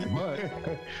 See. But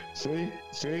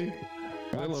See.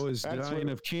 Willow is dying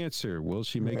of cancer. Will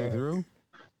she make it through?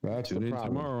 That's Tune the in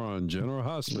problem. tomorrow on General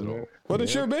Hospital. But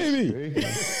it's your baby.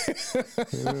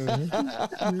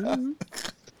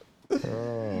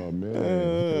 Oh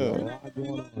man.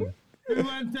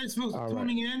 Everyone, thanks for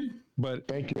tuning in. But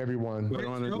Thank you, everyone. But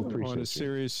on a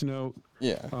serious note,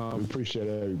 Yeah. We appreciate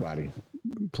everybody.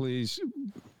 please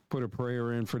put a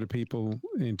prayer in for the people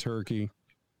in Turkey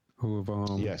who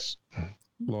have Yes.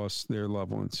 lost their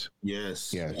loved ones.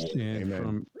 Yes. Yes. And Amen.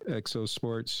 from Exo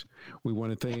Sports, we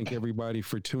want to thank everybody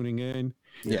for tuning in.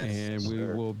 Yes, And we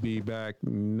will be back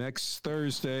next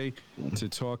Thursday to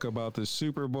talk about the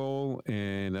Super Bowl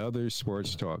and other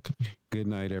sports talk. Good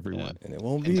night, everyone. And it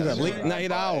won't be the late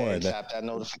night hour. Tap that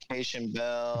notification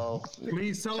bell.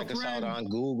 Please tell Check a us out friend. on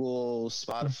Google,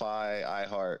 Spotify,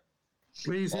 iHeart.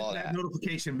 Please hit all that that.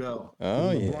 notification bell.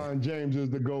 Oh, yeah. LeBron James is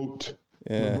the GOAT.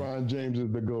 Yeah. LeBron James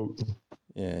is the GOAT.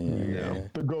 Yeah.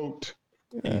 The GOAT.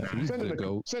 He's Send in the the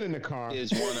goat. Send in the car.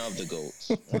 Is one of the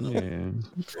goats.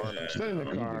 Yeah. Send in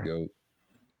the car. Goat.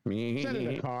 Me. Send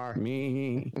in the car.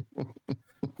 Me.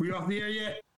 We off the air yet?